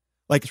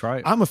 Like,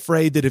 I'm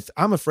afraid that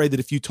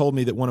if you told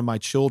me that one of my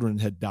children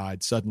had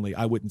died suddenly,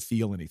 I wouldn't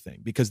feel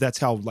anything because that's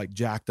how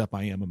jacked up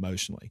I am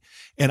emotionally.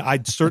 And I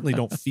certainly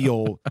don't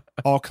feel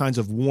all kinds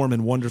of warm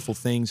and wonderful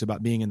things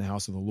about being in the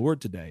house of the Lord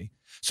today.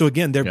 So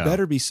again, there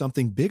better be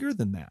something bigger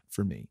than that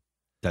for me.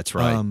 That's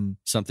right.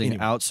 Something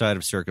outside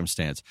of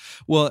circumstance.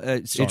 Well,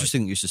 it's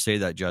interesting that you should say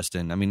that,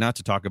 Justin. I mean, not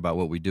to talk about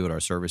what we do at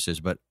our services,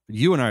 but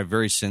you and I are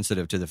very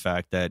sensitive to the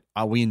fact that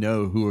we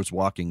know who is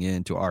walking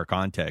into our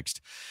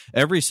context.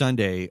 Every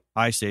Sunday,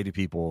 I say to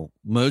people,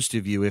 most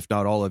of you, if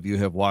not all of you,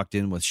 have walked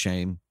in with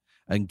shame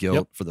and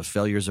guilt for the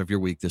failures of your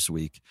week this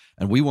week.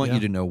 And we want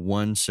you to know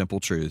one simple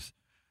truth,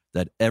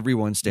 that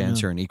everyone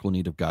stands here in equal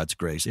need of God's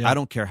grace. I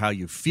don't care how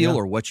you feel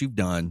or what you've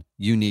done,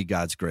 you need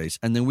God's grace.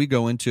 And then we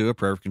go into a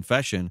prayer of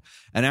confession.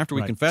 And after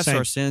we confess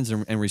our sins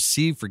and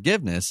receive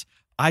forgiveness,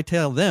 I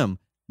tell them,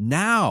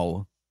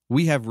 Now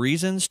we have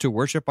reasons to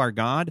worship our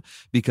God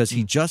because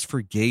he just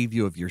forgave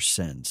you of your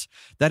sins.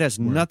 That has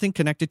nothing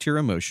connected to your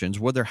emotions,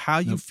 whether how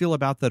you feel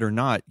about that or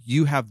not.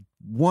 You have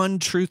one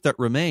truth that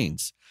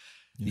remains.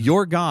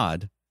 Your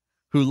God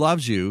who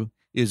loves you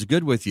is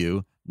good with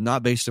you,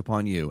 not based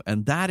upon you.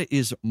 And that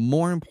is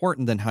more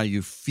important than how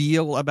you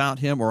feel about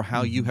him or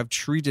how you have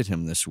treated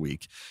him this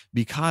week,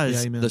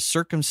 because the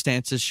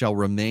circumstances shall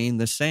remain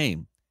the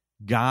same.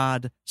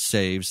 God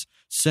saves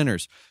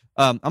sinners.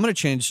 I'm going to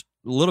change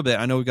a little bit.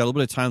 I know we've got a little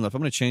bit of time left.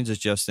 I'm going to change this,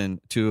 Justin,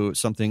 to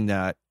something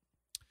that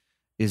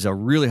is a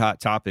really hot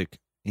topic.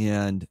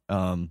 And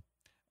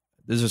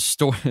there's a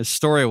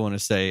story I want to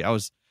say. I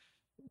was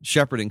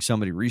shepherding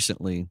somebody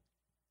recently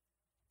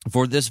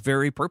for this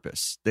very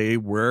purpose. They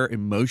were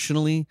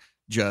emotionally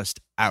just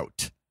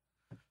out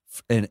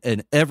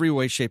in every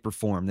way, shape, or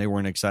form. They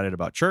weren't excited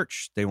about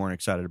church. They weren't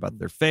excited about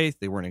their faith.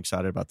 They weren't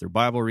excited about their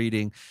Bible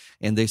reading.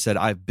 And they said,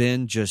 I've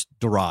been just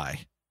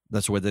dry.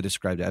 That's the way they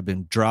described it. I've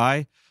been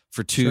dry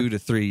for 2 to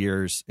 3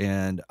 years,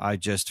 and I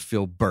just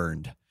feel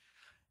burned.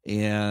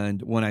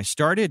 And when I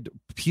started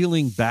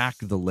peeling back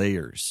the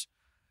layers,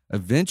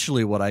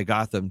 eventually what I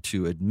got them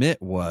to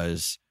admit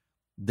was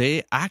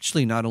they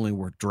actually not only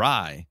were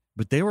dry,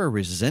 but they were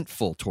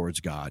resentful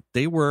towards God.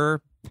 They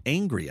were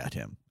angry at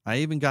him. I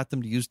even got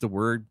them to use the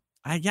word,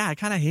 I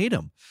kind of hate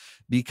him,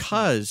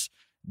 because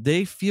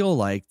they feel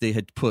like they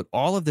had put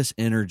all of this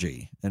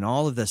energy and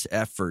all of this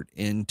effort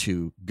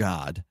into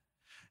God.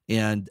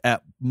 And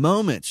at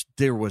moments,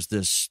 there was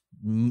these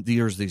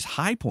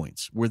high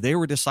points where they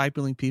were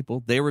discipling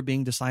people. They were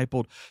being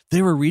discipled.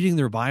 They were reading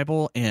their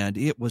Bible, and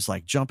it was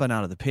like jumping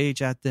out of the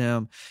page at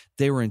them.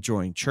 They were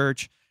enjoying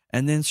church.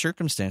 And then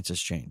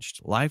circumstances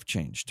changed. Life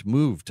changed,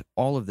 moved,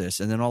 all of this.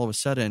 And then all of a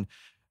sudden,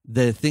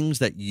 the things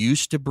that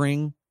used to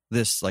bring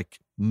this like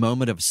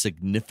moment of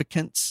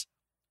significance,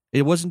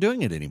 it wasn't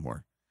doing it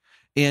anymore.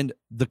 And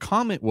the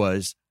comment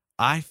was,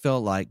 I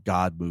felt like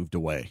God moved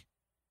away,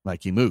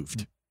 like he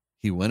moved.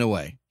 He went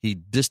away. He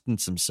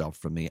distanced himself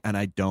from me, and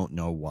I don't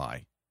know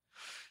why.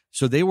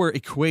 So they were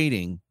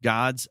equating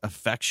God's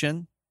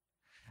affection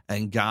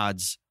and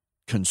God's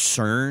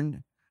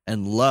concern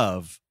and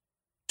love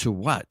to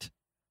what?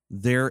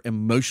 Their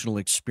emotional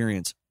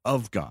experience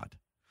of God.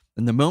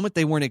 And the moment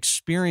they weren't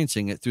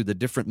experiencing it through the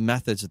different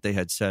methods that they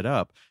had set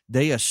up,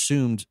 they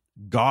assumed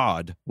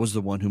God was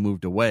the one who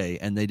moved away,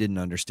 and they didn't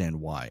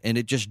understand why. And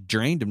it just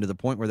drained them to the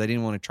point where they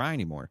didn't want to try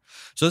anymore.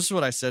 So this is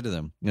what I said to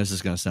them. This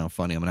is going to sound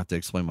funny. I'm going to have to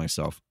explain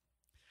myself.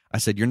 I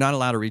said, you're not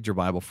allowed to read your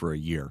Bible for a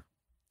year.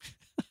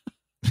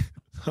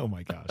 Oh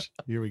my gosh.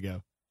 Here we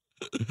go.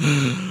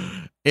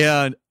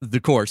 And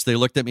of course, they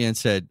looked at me and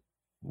said,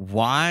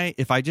 why,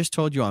 if I just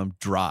told you I'm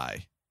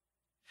dry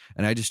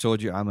and I just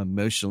told you I'm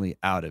emotionally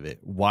out of it,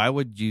 why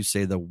would you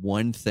say the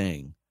one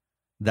thing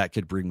that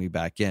could bring me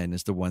back in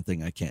is the one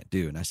thing I can't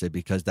do? And I said,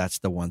 because that's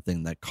the one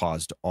thing that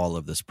caused all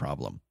of this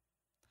problem.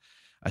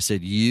 I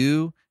said,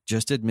 you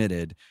just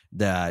admitted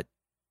that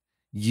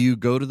you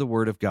go to the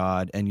Word of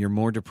God and you're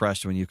more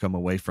depressed when you come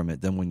away from it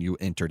than when you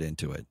entered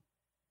into it.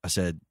 I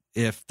said,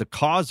 if the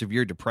cause of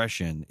your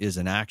depression is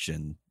an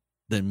action,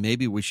 then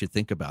maybe we should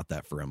think about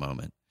that for a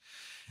moment.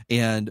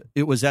 And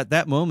it was at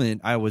that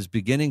moment I was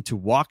beginning to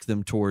walk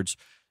them towards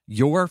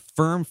your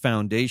firm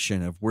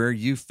foundation of where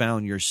you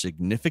found your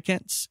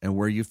significance and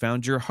where you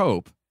found your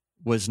hope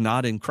was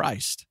not in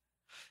Christ.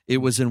 It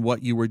was in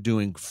what you were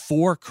doing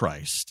for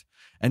Christ.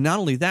 And not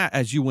only that,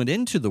 as you went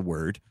into the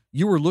Word,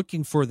 you were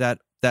looking for that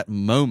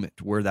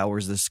moment where there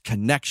was this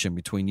connection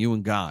between you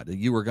and God.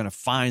 You were going to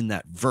find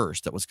that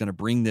verse that was going to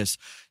bring this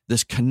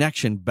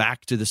connection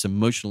back to this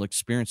emotional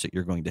experience that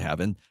you're going to have.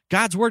 And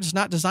God's Word is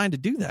not designed to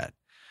do that.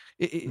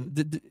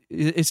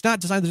 It's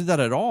not designed to do that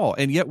at all.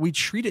 And yet we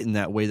treat it in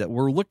that way, that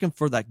we're looking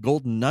for that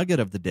golden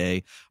nugget of the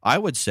day. I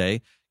would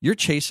say you're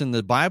chasing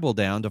the Bible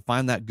down to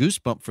find that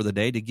goosebump for the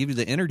day, to give you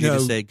the energy to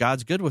say,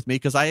 God's good with me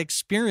because I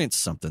experienced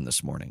something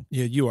this morning.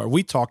 Yeah, you are.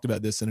 We talked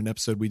about this in an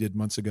episode we did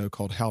months ago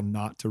called How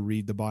Not to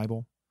Read the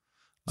Bible.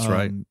 That's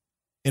right.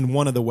 And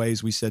one of the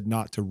ways we said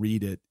not to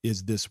read it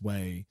is this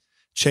way: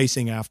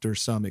 chasing after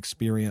some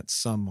experience,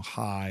 some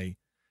high,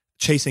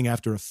 chasing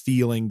after a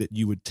feeling that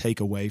you would take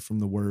away from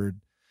the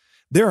Word.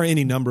 There are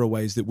any number of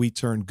ways that we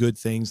turn good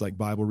things like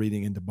Bible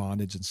reading into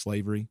bondage and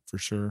slavery, for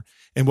sure.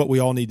 And what we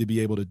all need to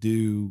be able to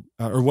do,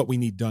 or what we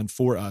need done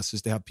for us,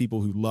 is to have people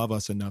who love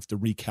us enough to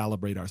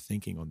recalibrate our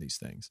thinking on these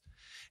things.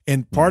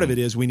 And part of it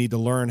is we need to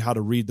learn how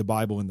to read the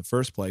Bible in the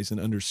first place and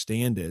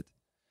understand it,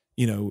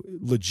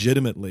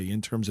 legitimately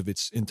in terms of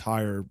its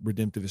entire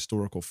redemptive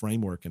historical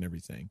framework and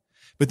everything.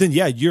 But then,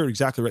 yeah, you're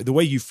exactly right. The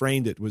way you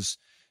framed it was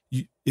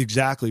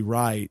exactly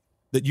right,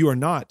 that you are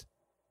not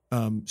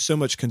so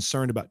much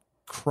concerned about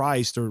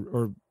Christ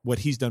or what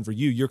he's done for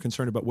you. You're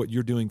concerned about what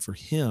you're doing for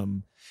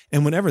him.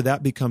 And whenever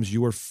that becomes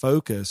your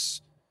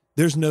focus,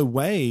 there's no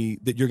way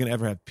that you're going to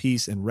ever have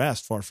peace and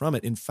rest. Far from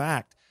it. In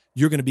fact,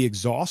 you're going to be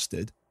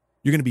exhausted.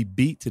 You're going to be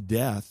beat to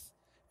death,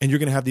 and you're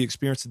going to have the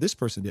experience that this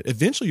person did.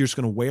 Eventually, you're just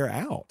going to wear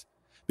out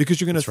because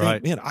you're going to That's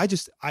think, right. man,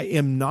 I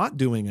am not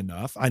doing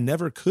enough. I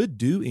never could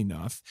do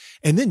enough.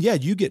 And then,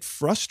 you get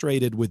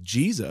frustrated with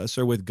Jesus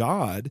or with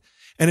God.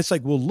 And it's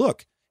like, well,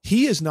 look,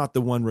 he is not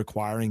the one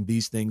requiring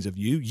these things of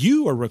you.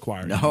 You are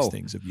requiring these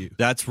things of you.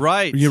 That's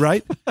right. You're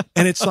right.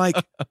 And it's like,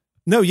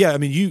 no, I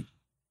mean,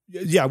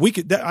 we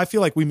could, I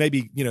feel like we may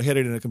be,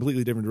 headed in a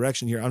completely different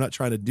direction here. I'm not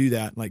trying to do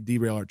that and like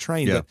derail our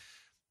train,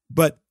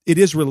 but it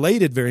is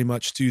related very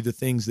much to the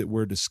things that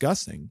we're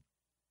discussing.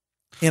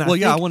 And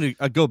I want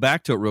to go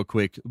back to it real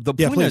quick. The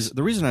point please. is,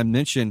 the reason I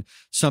mentioned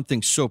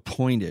something so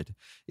pointed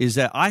is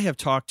that I have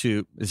talked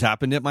to, it's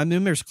happened at my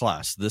members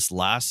class this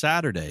last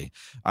Saturday.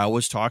 I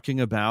was talking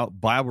about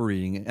Bible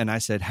reading, and I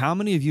said, how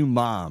many of you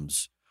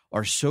moms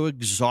are so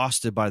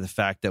exhausted by the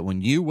fact that when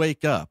you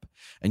wake up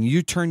and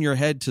you turn your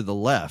head to the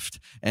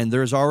left and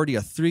there's already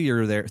a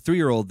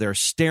 3-year-old there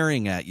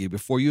staring at you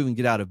before you even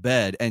get out of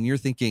bed, and you're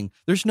thinking,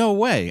 there's no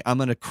way I'm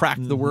going to crack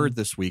the word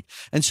this week.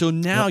 And so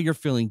now you're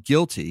feeling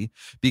guilty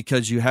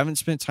because you haven't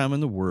spent time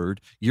in the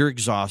word. You're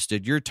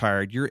exhausted, you're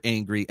tired, you're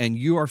angry, and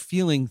you are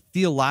feeling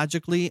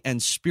theologically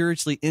and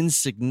spiritually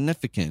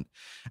insignificant.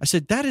 I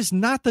said, that is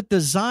not the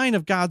design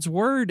of God's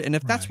word. And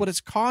if that's what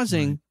it's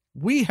causing,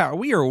 we are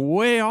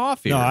way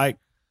off here. No, I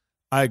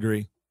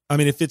agree. I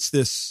mean, if it's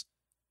this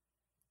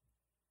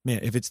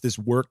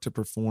work to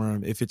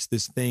perform, if it's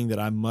this thing that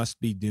I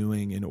must be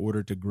doing in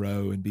order to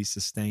grow and be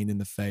sustained in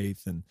the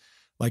faith, and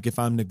like if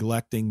I'm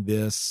neglecting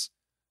this,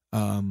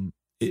 I mean,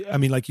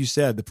 like you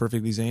said, the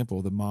perfect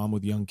example, the mom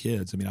with young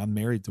kids. I mean, I'm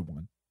married to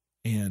one,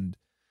 and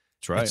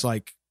that's right. It's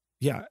like,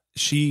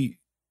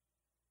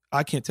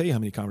 I can't tell you how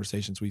many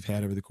conversations we've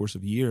had over the course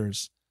of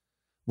years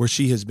where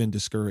she has been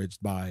discouraged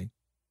by,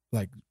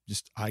 like,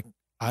 just I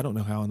don't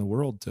know how in the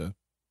world to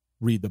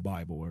read the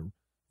Bible or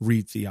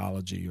read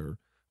theology or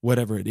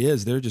whatever it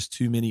is. There are just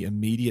too many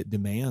immediate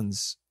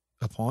demands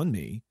upon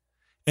me,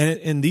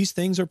 and these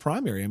things are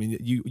primary. I mean,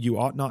 you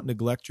ought not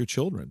neglect your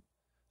children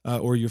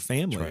or your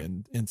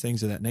family and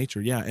things of that nature.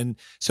 Yeah, and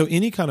so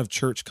any kind of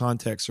church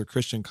context or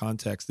Christian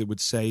context that would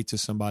say to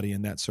somebody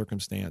in that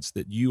circumstance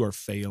that you are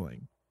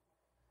failing,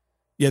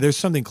 there's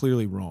something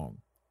clearly wrong.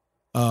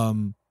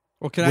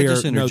 Well, can I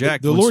just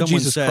interject? The when Lord someone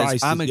Jesus says,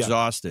 Christ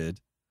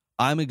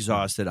I'm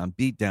exhausted, I'm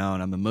beat down,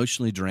 I'm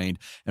emotionally drained,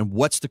 and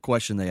what's the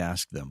question they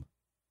ask them?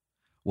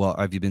 Well,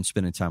 have you been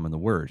spending time in the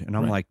Word? And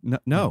I'm like,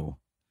 no.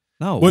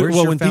 Where's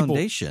your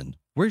foundation?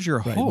 Where's your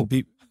hope?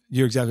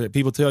 You're exactly right.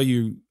 People tell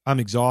you, I'm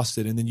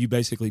exhausted, and then you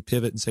basically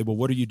pivot and say, well,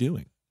 what are you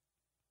doing?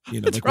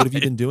 What have you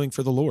been doing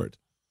for the Lord?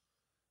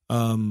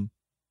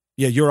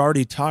 You're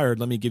already tired.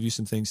 Let me give you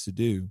some things to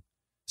do.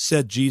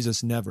 Said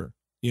Jesus never.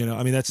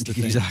 I mean, that's the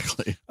thing.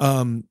 Exactly.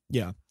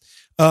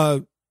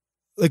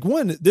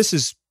 This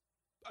is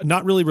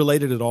not really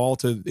related at all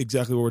to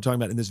exactly what we're talking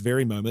about in this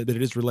very moment, but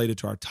it is related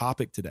to our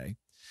topic today.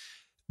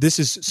 This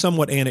is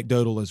somewhat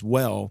anecdotal as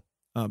well.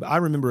 But I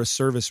remember a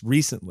service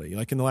recently,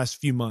 like in the last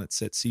few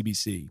months at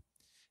CBC.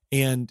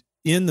 And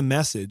in the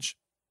message,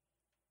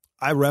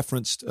 I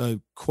referenced a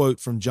quote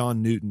from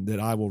John Newton that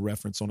I will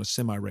reference on a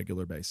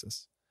semi-regular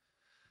basis,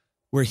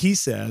 where he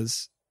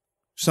says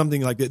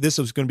something like that. This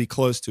was going to be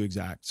close to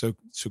exact. So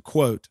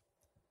quote,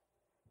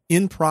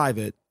 in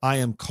private, I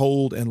am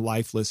cold and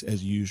lifeless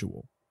as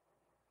usual,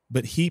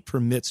 but he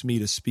permits me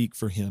to speak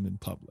for him in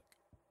public,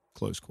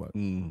 close quote.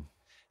 And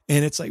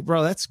it's like,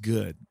 bro, that's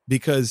good,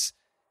 because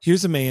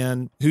here's a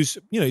man who's,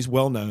 he's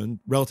well-known,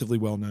 relatively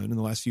well-known in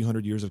the last few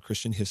hundred years of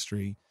Christian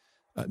history,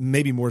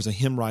 maybe more as a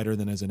hymn writer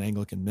than as an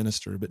Anglican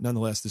minister, but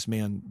nonetheless, this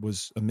man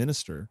was a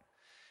minister.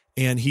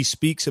 And he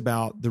speaks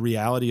about the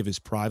reality of his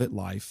private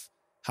life,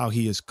 how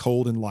he is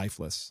cold and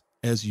lifeless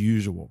as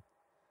usual,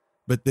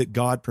 but that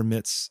God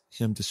permits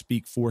him to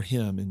speak for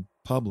him in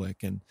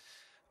public. And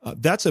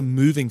that's a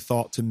moving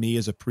thought to me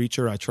as a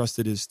preacher. I trust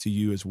it is to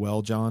you as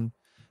well, John.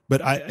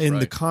 But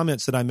the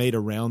comments that I made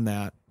around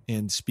that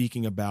and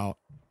speaking about,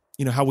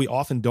 how we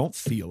often don't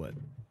feel it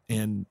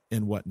and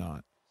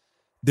whatnot.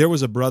 There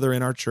was a brother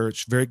in our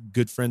church, very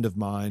good friend of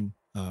mine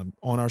on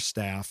our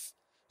staff,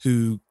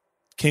 who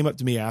came up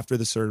to me after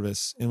the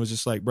service and was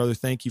just like, brother,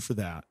 thank you for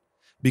that.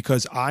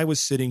 Because I was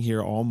sitting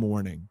here all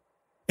morning,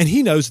 and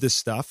he knows this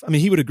stuff. I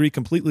mean, he would agree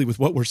completely with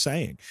what we're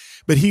saying,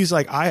 but he's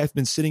like, I have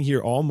been sitting here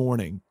all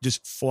morning,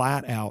 just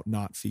flat out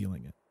not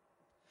feeling it.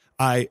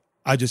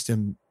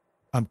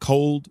 I'm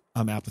cold.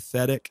 I'm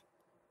apathetic.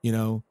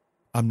 I'm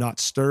not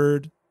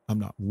stirred. I'm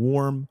not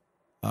warm.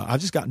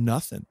 I've just got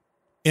nothing.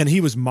 And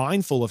he was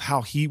mindful of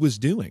how he was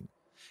doing,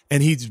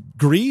 and he's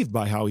grieved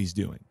by how he's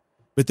doing.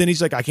 But then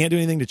he's like, I can't do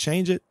anything to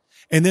change it.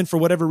 And then for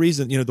whatever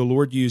reason, the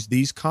Lord used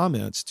these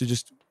comments to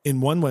just,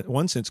 in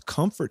one sense,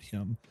 comfort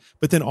him,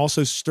 but then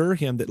also stir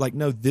him that, like,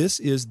 no, this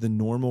is the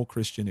normal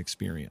Christian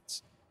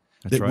experience.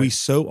 That's that right. We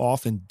so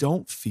often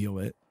don't feel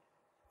it,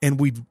 and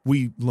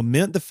we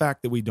lament the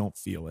fact that we don't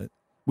feel it.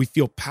 We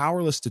feel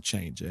powerless to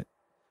change it,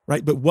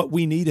 right? But what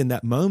we need in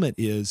that moment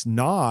is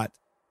not,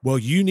 well,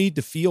 you need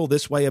to feel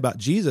this way about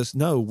Jesus.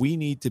 No, we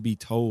need to be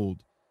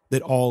told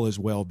that all is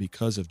well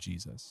because of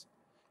Jesus,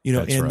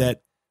 That's and right.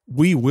 that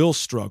we will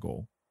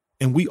struggle,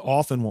 and we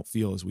often won't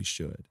feel as we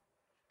should.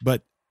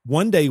 But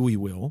One day we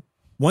will.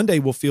 One day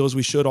we'll feel as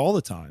we should all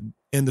the time,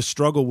 and the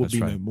struggle will That's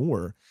be right. no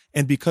more.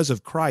 And because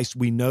of Christ,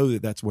 we know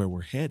that that's where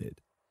we're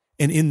headed.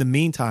 And in the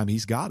meantime,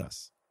 he's got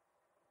us.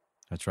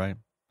 That's right.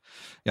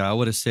 Yeah, I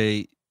would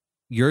say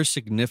your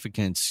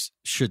significance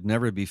should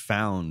never be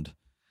found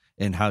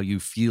in how you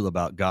feel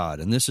about God.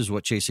 And this is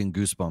what chasing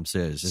goosebumps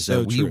is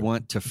So that we true.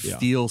 want to Yeah.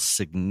 feel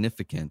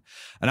significant.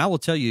 And I will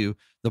tell you,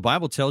 the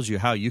Bible tells you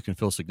how you can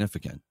feel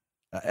significant.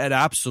 It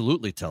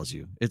absolutely tells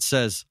you. It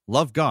says,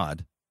 love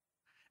God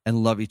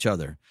and love each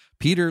other.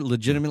 Peter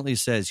legitimately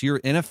says you're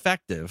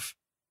ineffective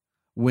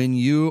when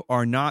you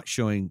are not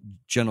showing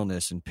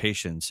gentleness and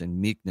patience and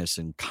meekness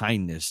and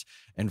kindness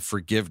and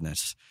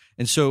forgiveness.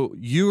 And so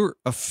your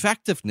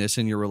effectiveness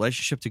in your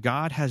relationship to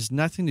God has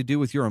nothing to do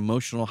with your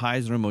emotional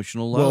highs and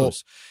emotional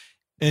lows.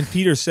 And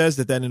Peter says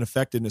that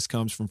ineffectiveness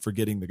comes from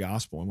forgetting the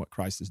gospel and what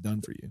Christ has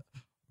done for you.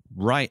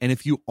 Right. And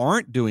if you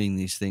aren't doing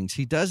these things,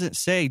 he doesn't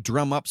say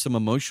drum up some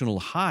emotional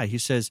high. He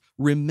says,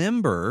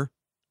 remember,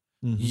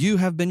 you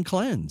have been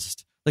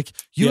cleansed. Like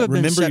you have been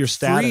remember set your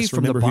status, free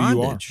from the remember who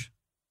you are. bondage.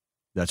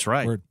 That's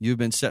right. Word. You've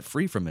been set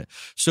free from it.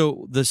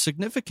 So the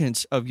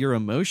significance of your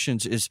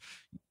emotions is,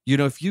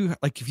 if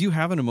you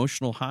have an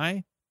emotional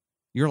high,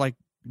 you're like,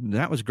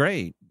 that was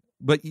great.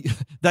 But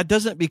that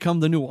doesn't become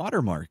the new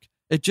watermark.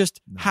 It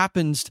just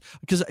happens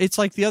because it's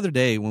like the other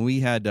day when we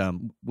had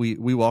we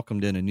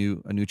welcomed in a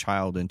new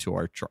child into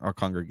our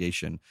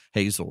congregation,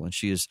 Hazel, and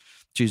she's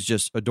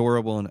just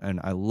adorable,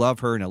 and I love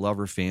her and I love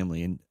her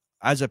family. And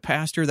as a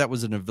pastor, that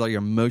was a very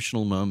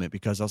emotional moment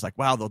because I was like,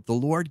 wow, the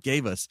Lord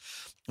gave us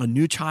a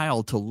new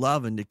child to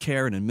love and to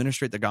care and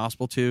administrate the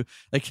gospel to.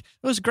 Like, it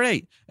was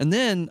great. And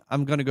then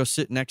I'm going to go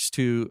sit next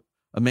to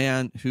a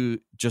man who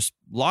just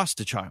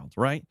lost a child,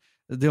 right?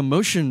 The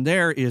emotion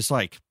there is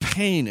like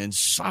pain and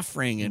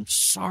suffering and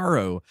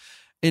sorrow.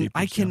 And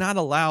I cannot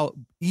allow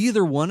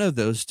either one of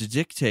those to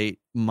dictate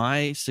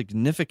my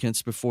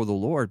significance before the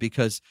Lord,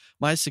 because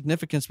my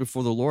significance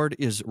before the Lord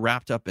is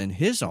wrapped up in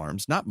his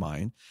arms, not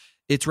mine.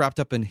 It's wrapped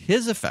up in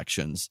his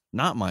affections,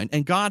 not mine.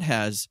 And God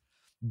has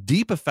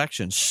deep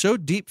affection, so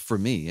deep for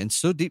me and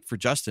so deep for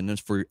Justin and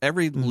for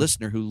every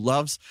listener who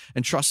loves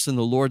and trusts in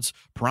the Lord's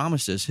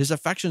promises. His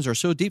affections are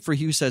so deep for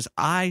you. He says,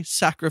 I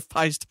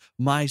sacrificed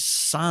my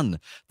son.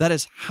 That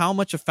is how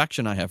much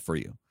affection I have for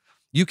you.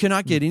 You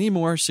cannot get any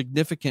more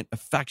significant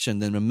affection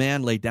than a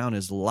man laid down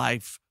his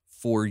life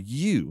for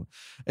you.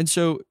 And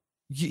so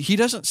he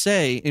doesn't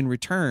say in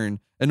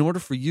return, in order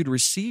for you to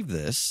receive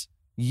this,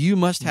 you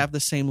must have the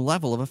same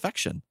level of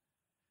affection.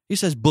 He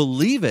says,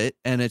 believe it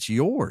and it's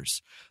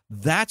yours.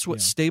 That's what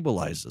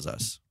stabilizes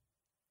us.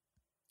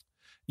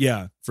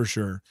 Yeah, for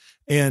sure.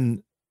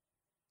 And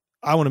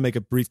I want to make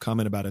a brief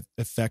comment about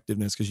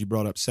effectiveness because you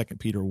brought up 2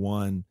 Peter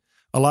 1.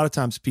 A lot of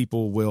times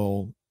people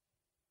will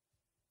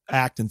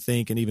act and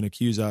think and even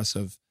accuse us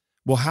of,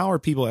 well, how are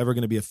people ever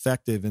going to be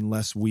effective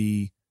unless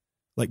we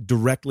like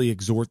directly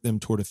exhort them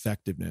toward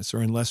effectiveness, or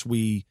unless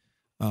we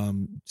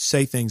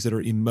say things that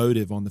are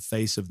emotive on the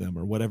face of them,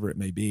 or whatever it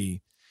may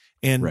be.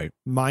 And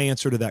my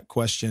answer to that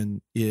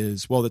question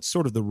is, well, that's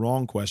sort of the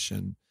wrong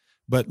question,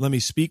 but let me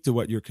speak to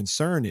what your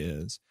concern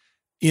is.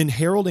 In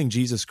heralding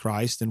Jesus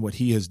Christ and what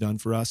he has done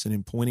for us and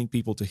in pointing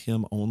people to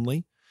him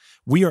only,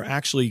 we are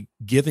actually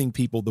giving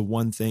people the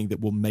one thing that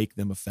will make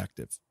them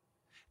effective.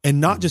 And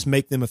not just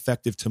make them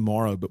effective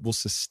tomorrow, but will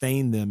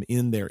sustain them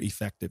in their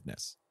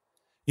effectiveness.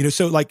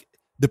 So like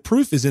the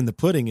proof is in the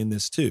pudding in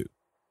this too.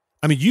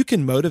 I mean, you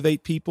can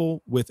motivate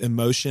people with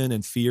emotion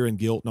and fear and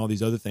guilt and all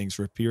these other things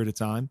for a period of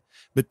time,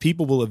 but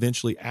people will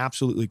eventually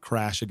absolutely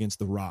crash against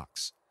the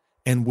rocks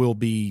and will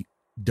be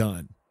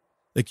done.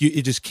 Like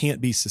it just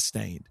can't be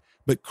sustained.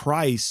 But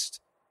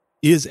Christ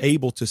is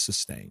able to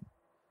sustain,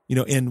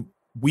 and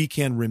we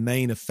can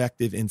remain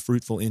effective and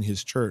fruitful in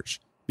his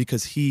church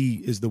because he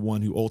is the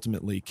one who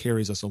ultimately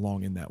carries us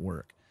along in that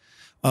work.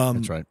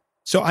 That's right.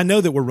 So I know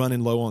that we're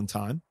running low on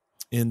time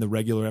in the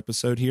regular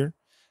episode here.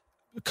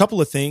 A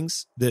couple of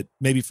things that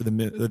maybe for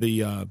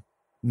the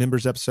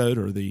members episode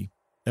or the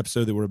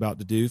episode that we're about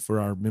to do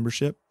for our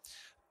membership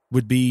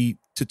would be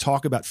to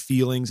talk about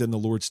feelings in the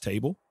Lord's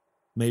table,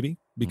 maybe,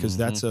 because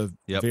that's a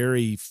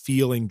very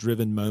feeling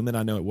driven moment.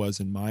 I know it was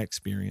in my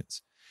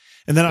experience.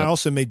 And then I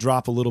also may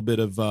drop a little bit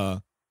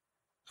of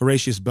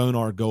Horatius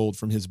Bonar Gold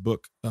from his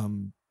book,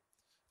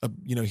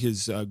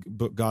 his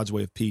book, God's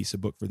Way of Peace, a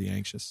book for the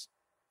anxious.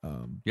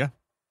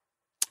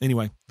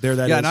 Anyway, there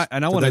that is.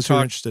 And I want to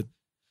talk. Interested.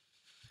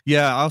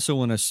 Yeah, I also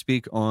want to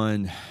speak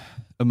on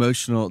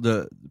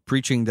the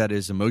preaching that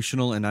is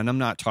emotional, and I'm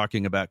not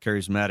talking about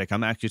charismatic.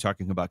 I'm actually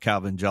talking about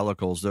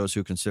Calvinegelicals, those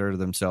who consider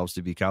themselves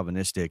to be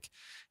Calvinistic,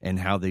 and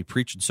how they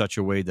preach in such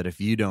a way that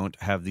if you don't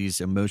have these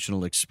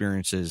emotional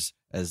experiences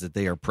as that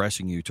they are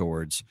pressing you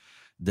towards,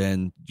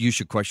 then you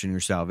should question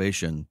your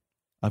salvation.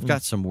 I've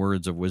got some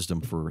words of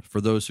wisdom for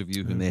those of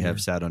you who may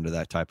have sat under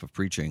that type of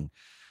preaching.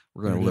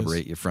 We're going to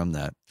liberate you from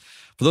that.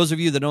 For those of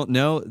you that don't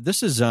know,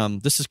 this is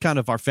kind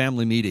of our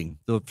family meeting.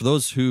 For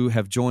those who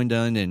have joined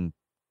in and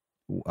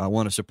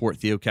want to support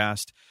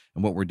Theocast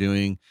and what we're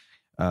doing,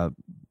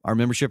 Our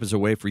membership is a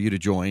way for you to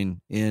join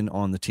in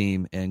on the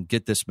team and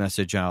get this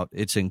message out.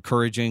 It's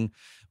encouraging.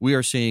 We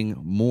are seeing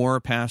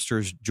more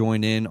pastors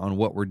join in on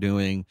what we're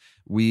doing.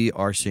 We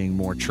are seeing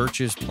more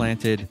churches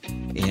planted,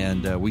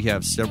 and we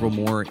have several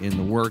more in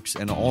the works.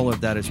 And all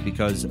of that is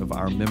because of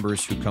our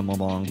members who come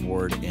along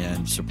board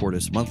and support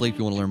us monthly. If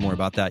you want to learn more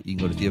about that, you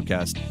can go to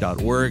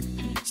theocast.org.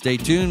 Stay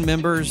tuned,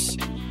 members.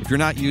 If you're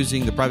not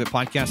using the private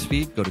podcast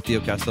feed, go to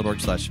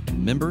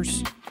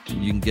theocast.org/members.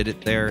 You can get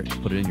it there,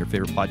 put it in your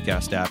favorite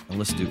podcast app, and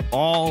listen to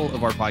all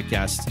of our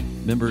podcasts,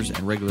 members and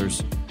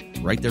regulars,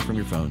 right there from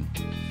your phone.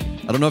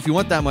 I don't know if you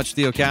want that much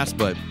Theocast,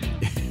 but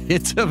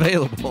it's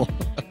available.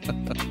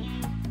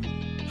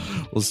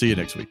 We'll see you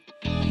next week.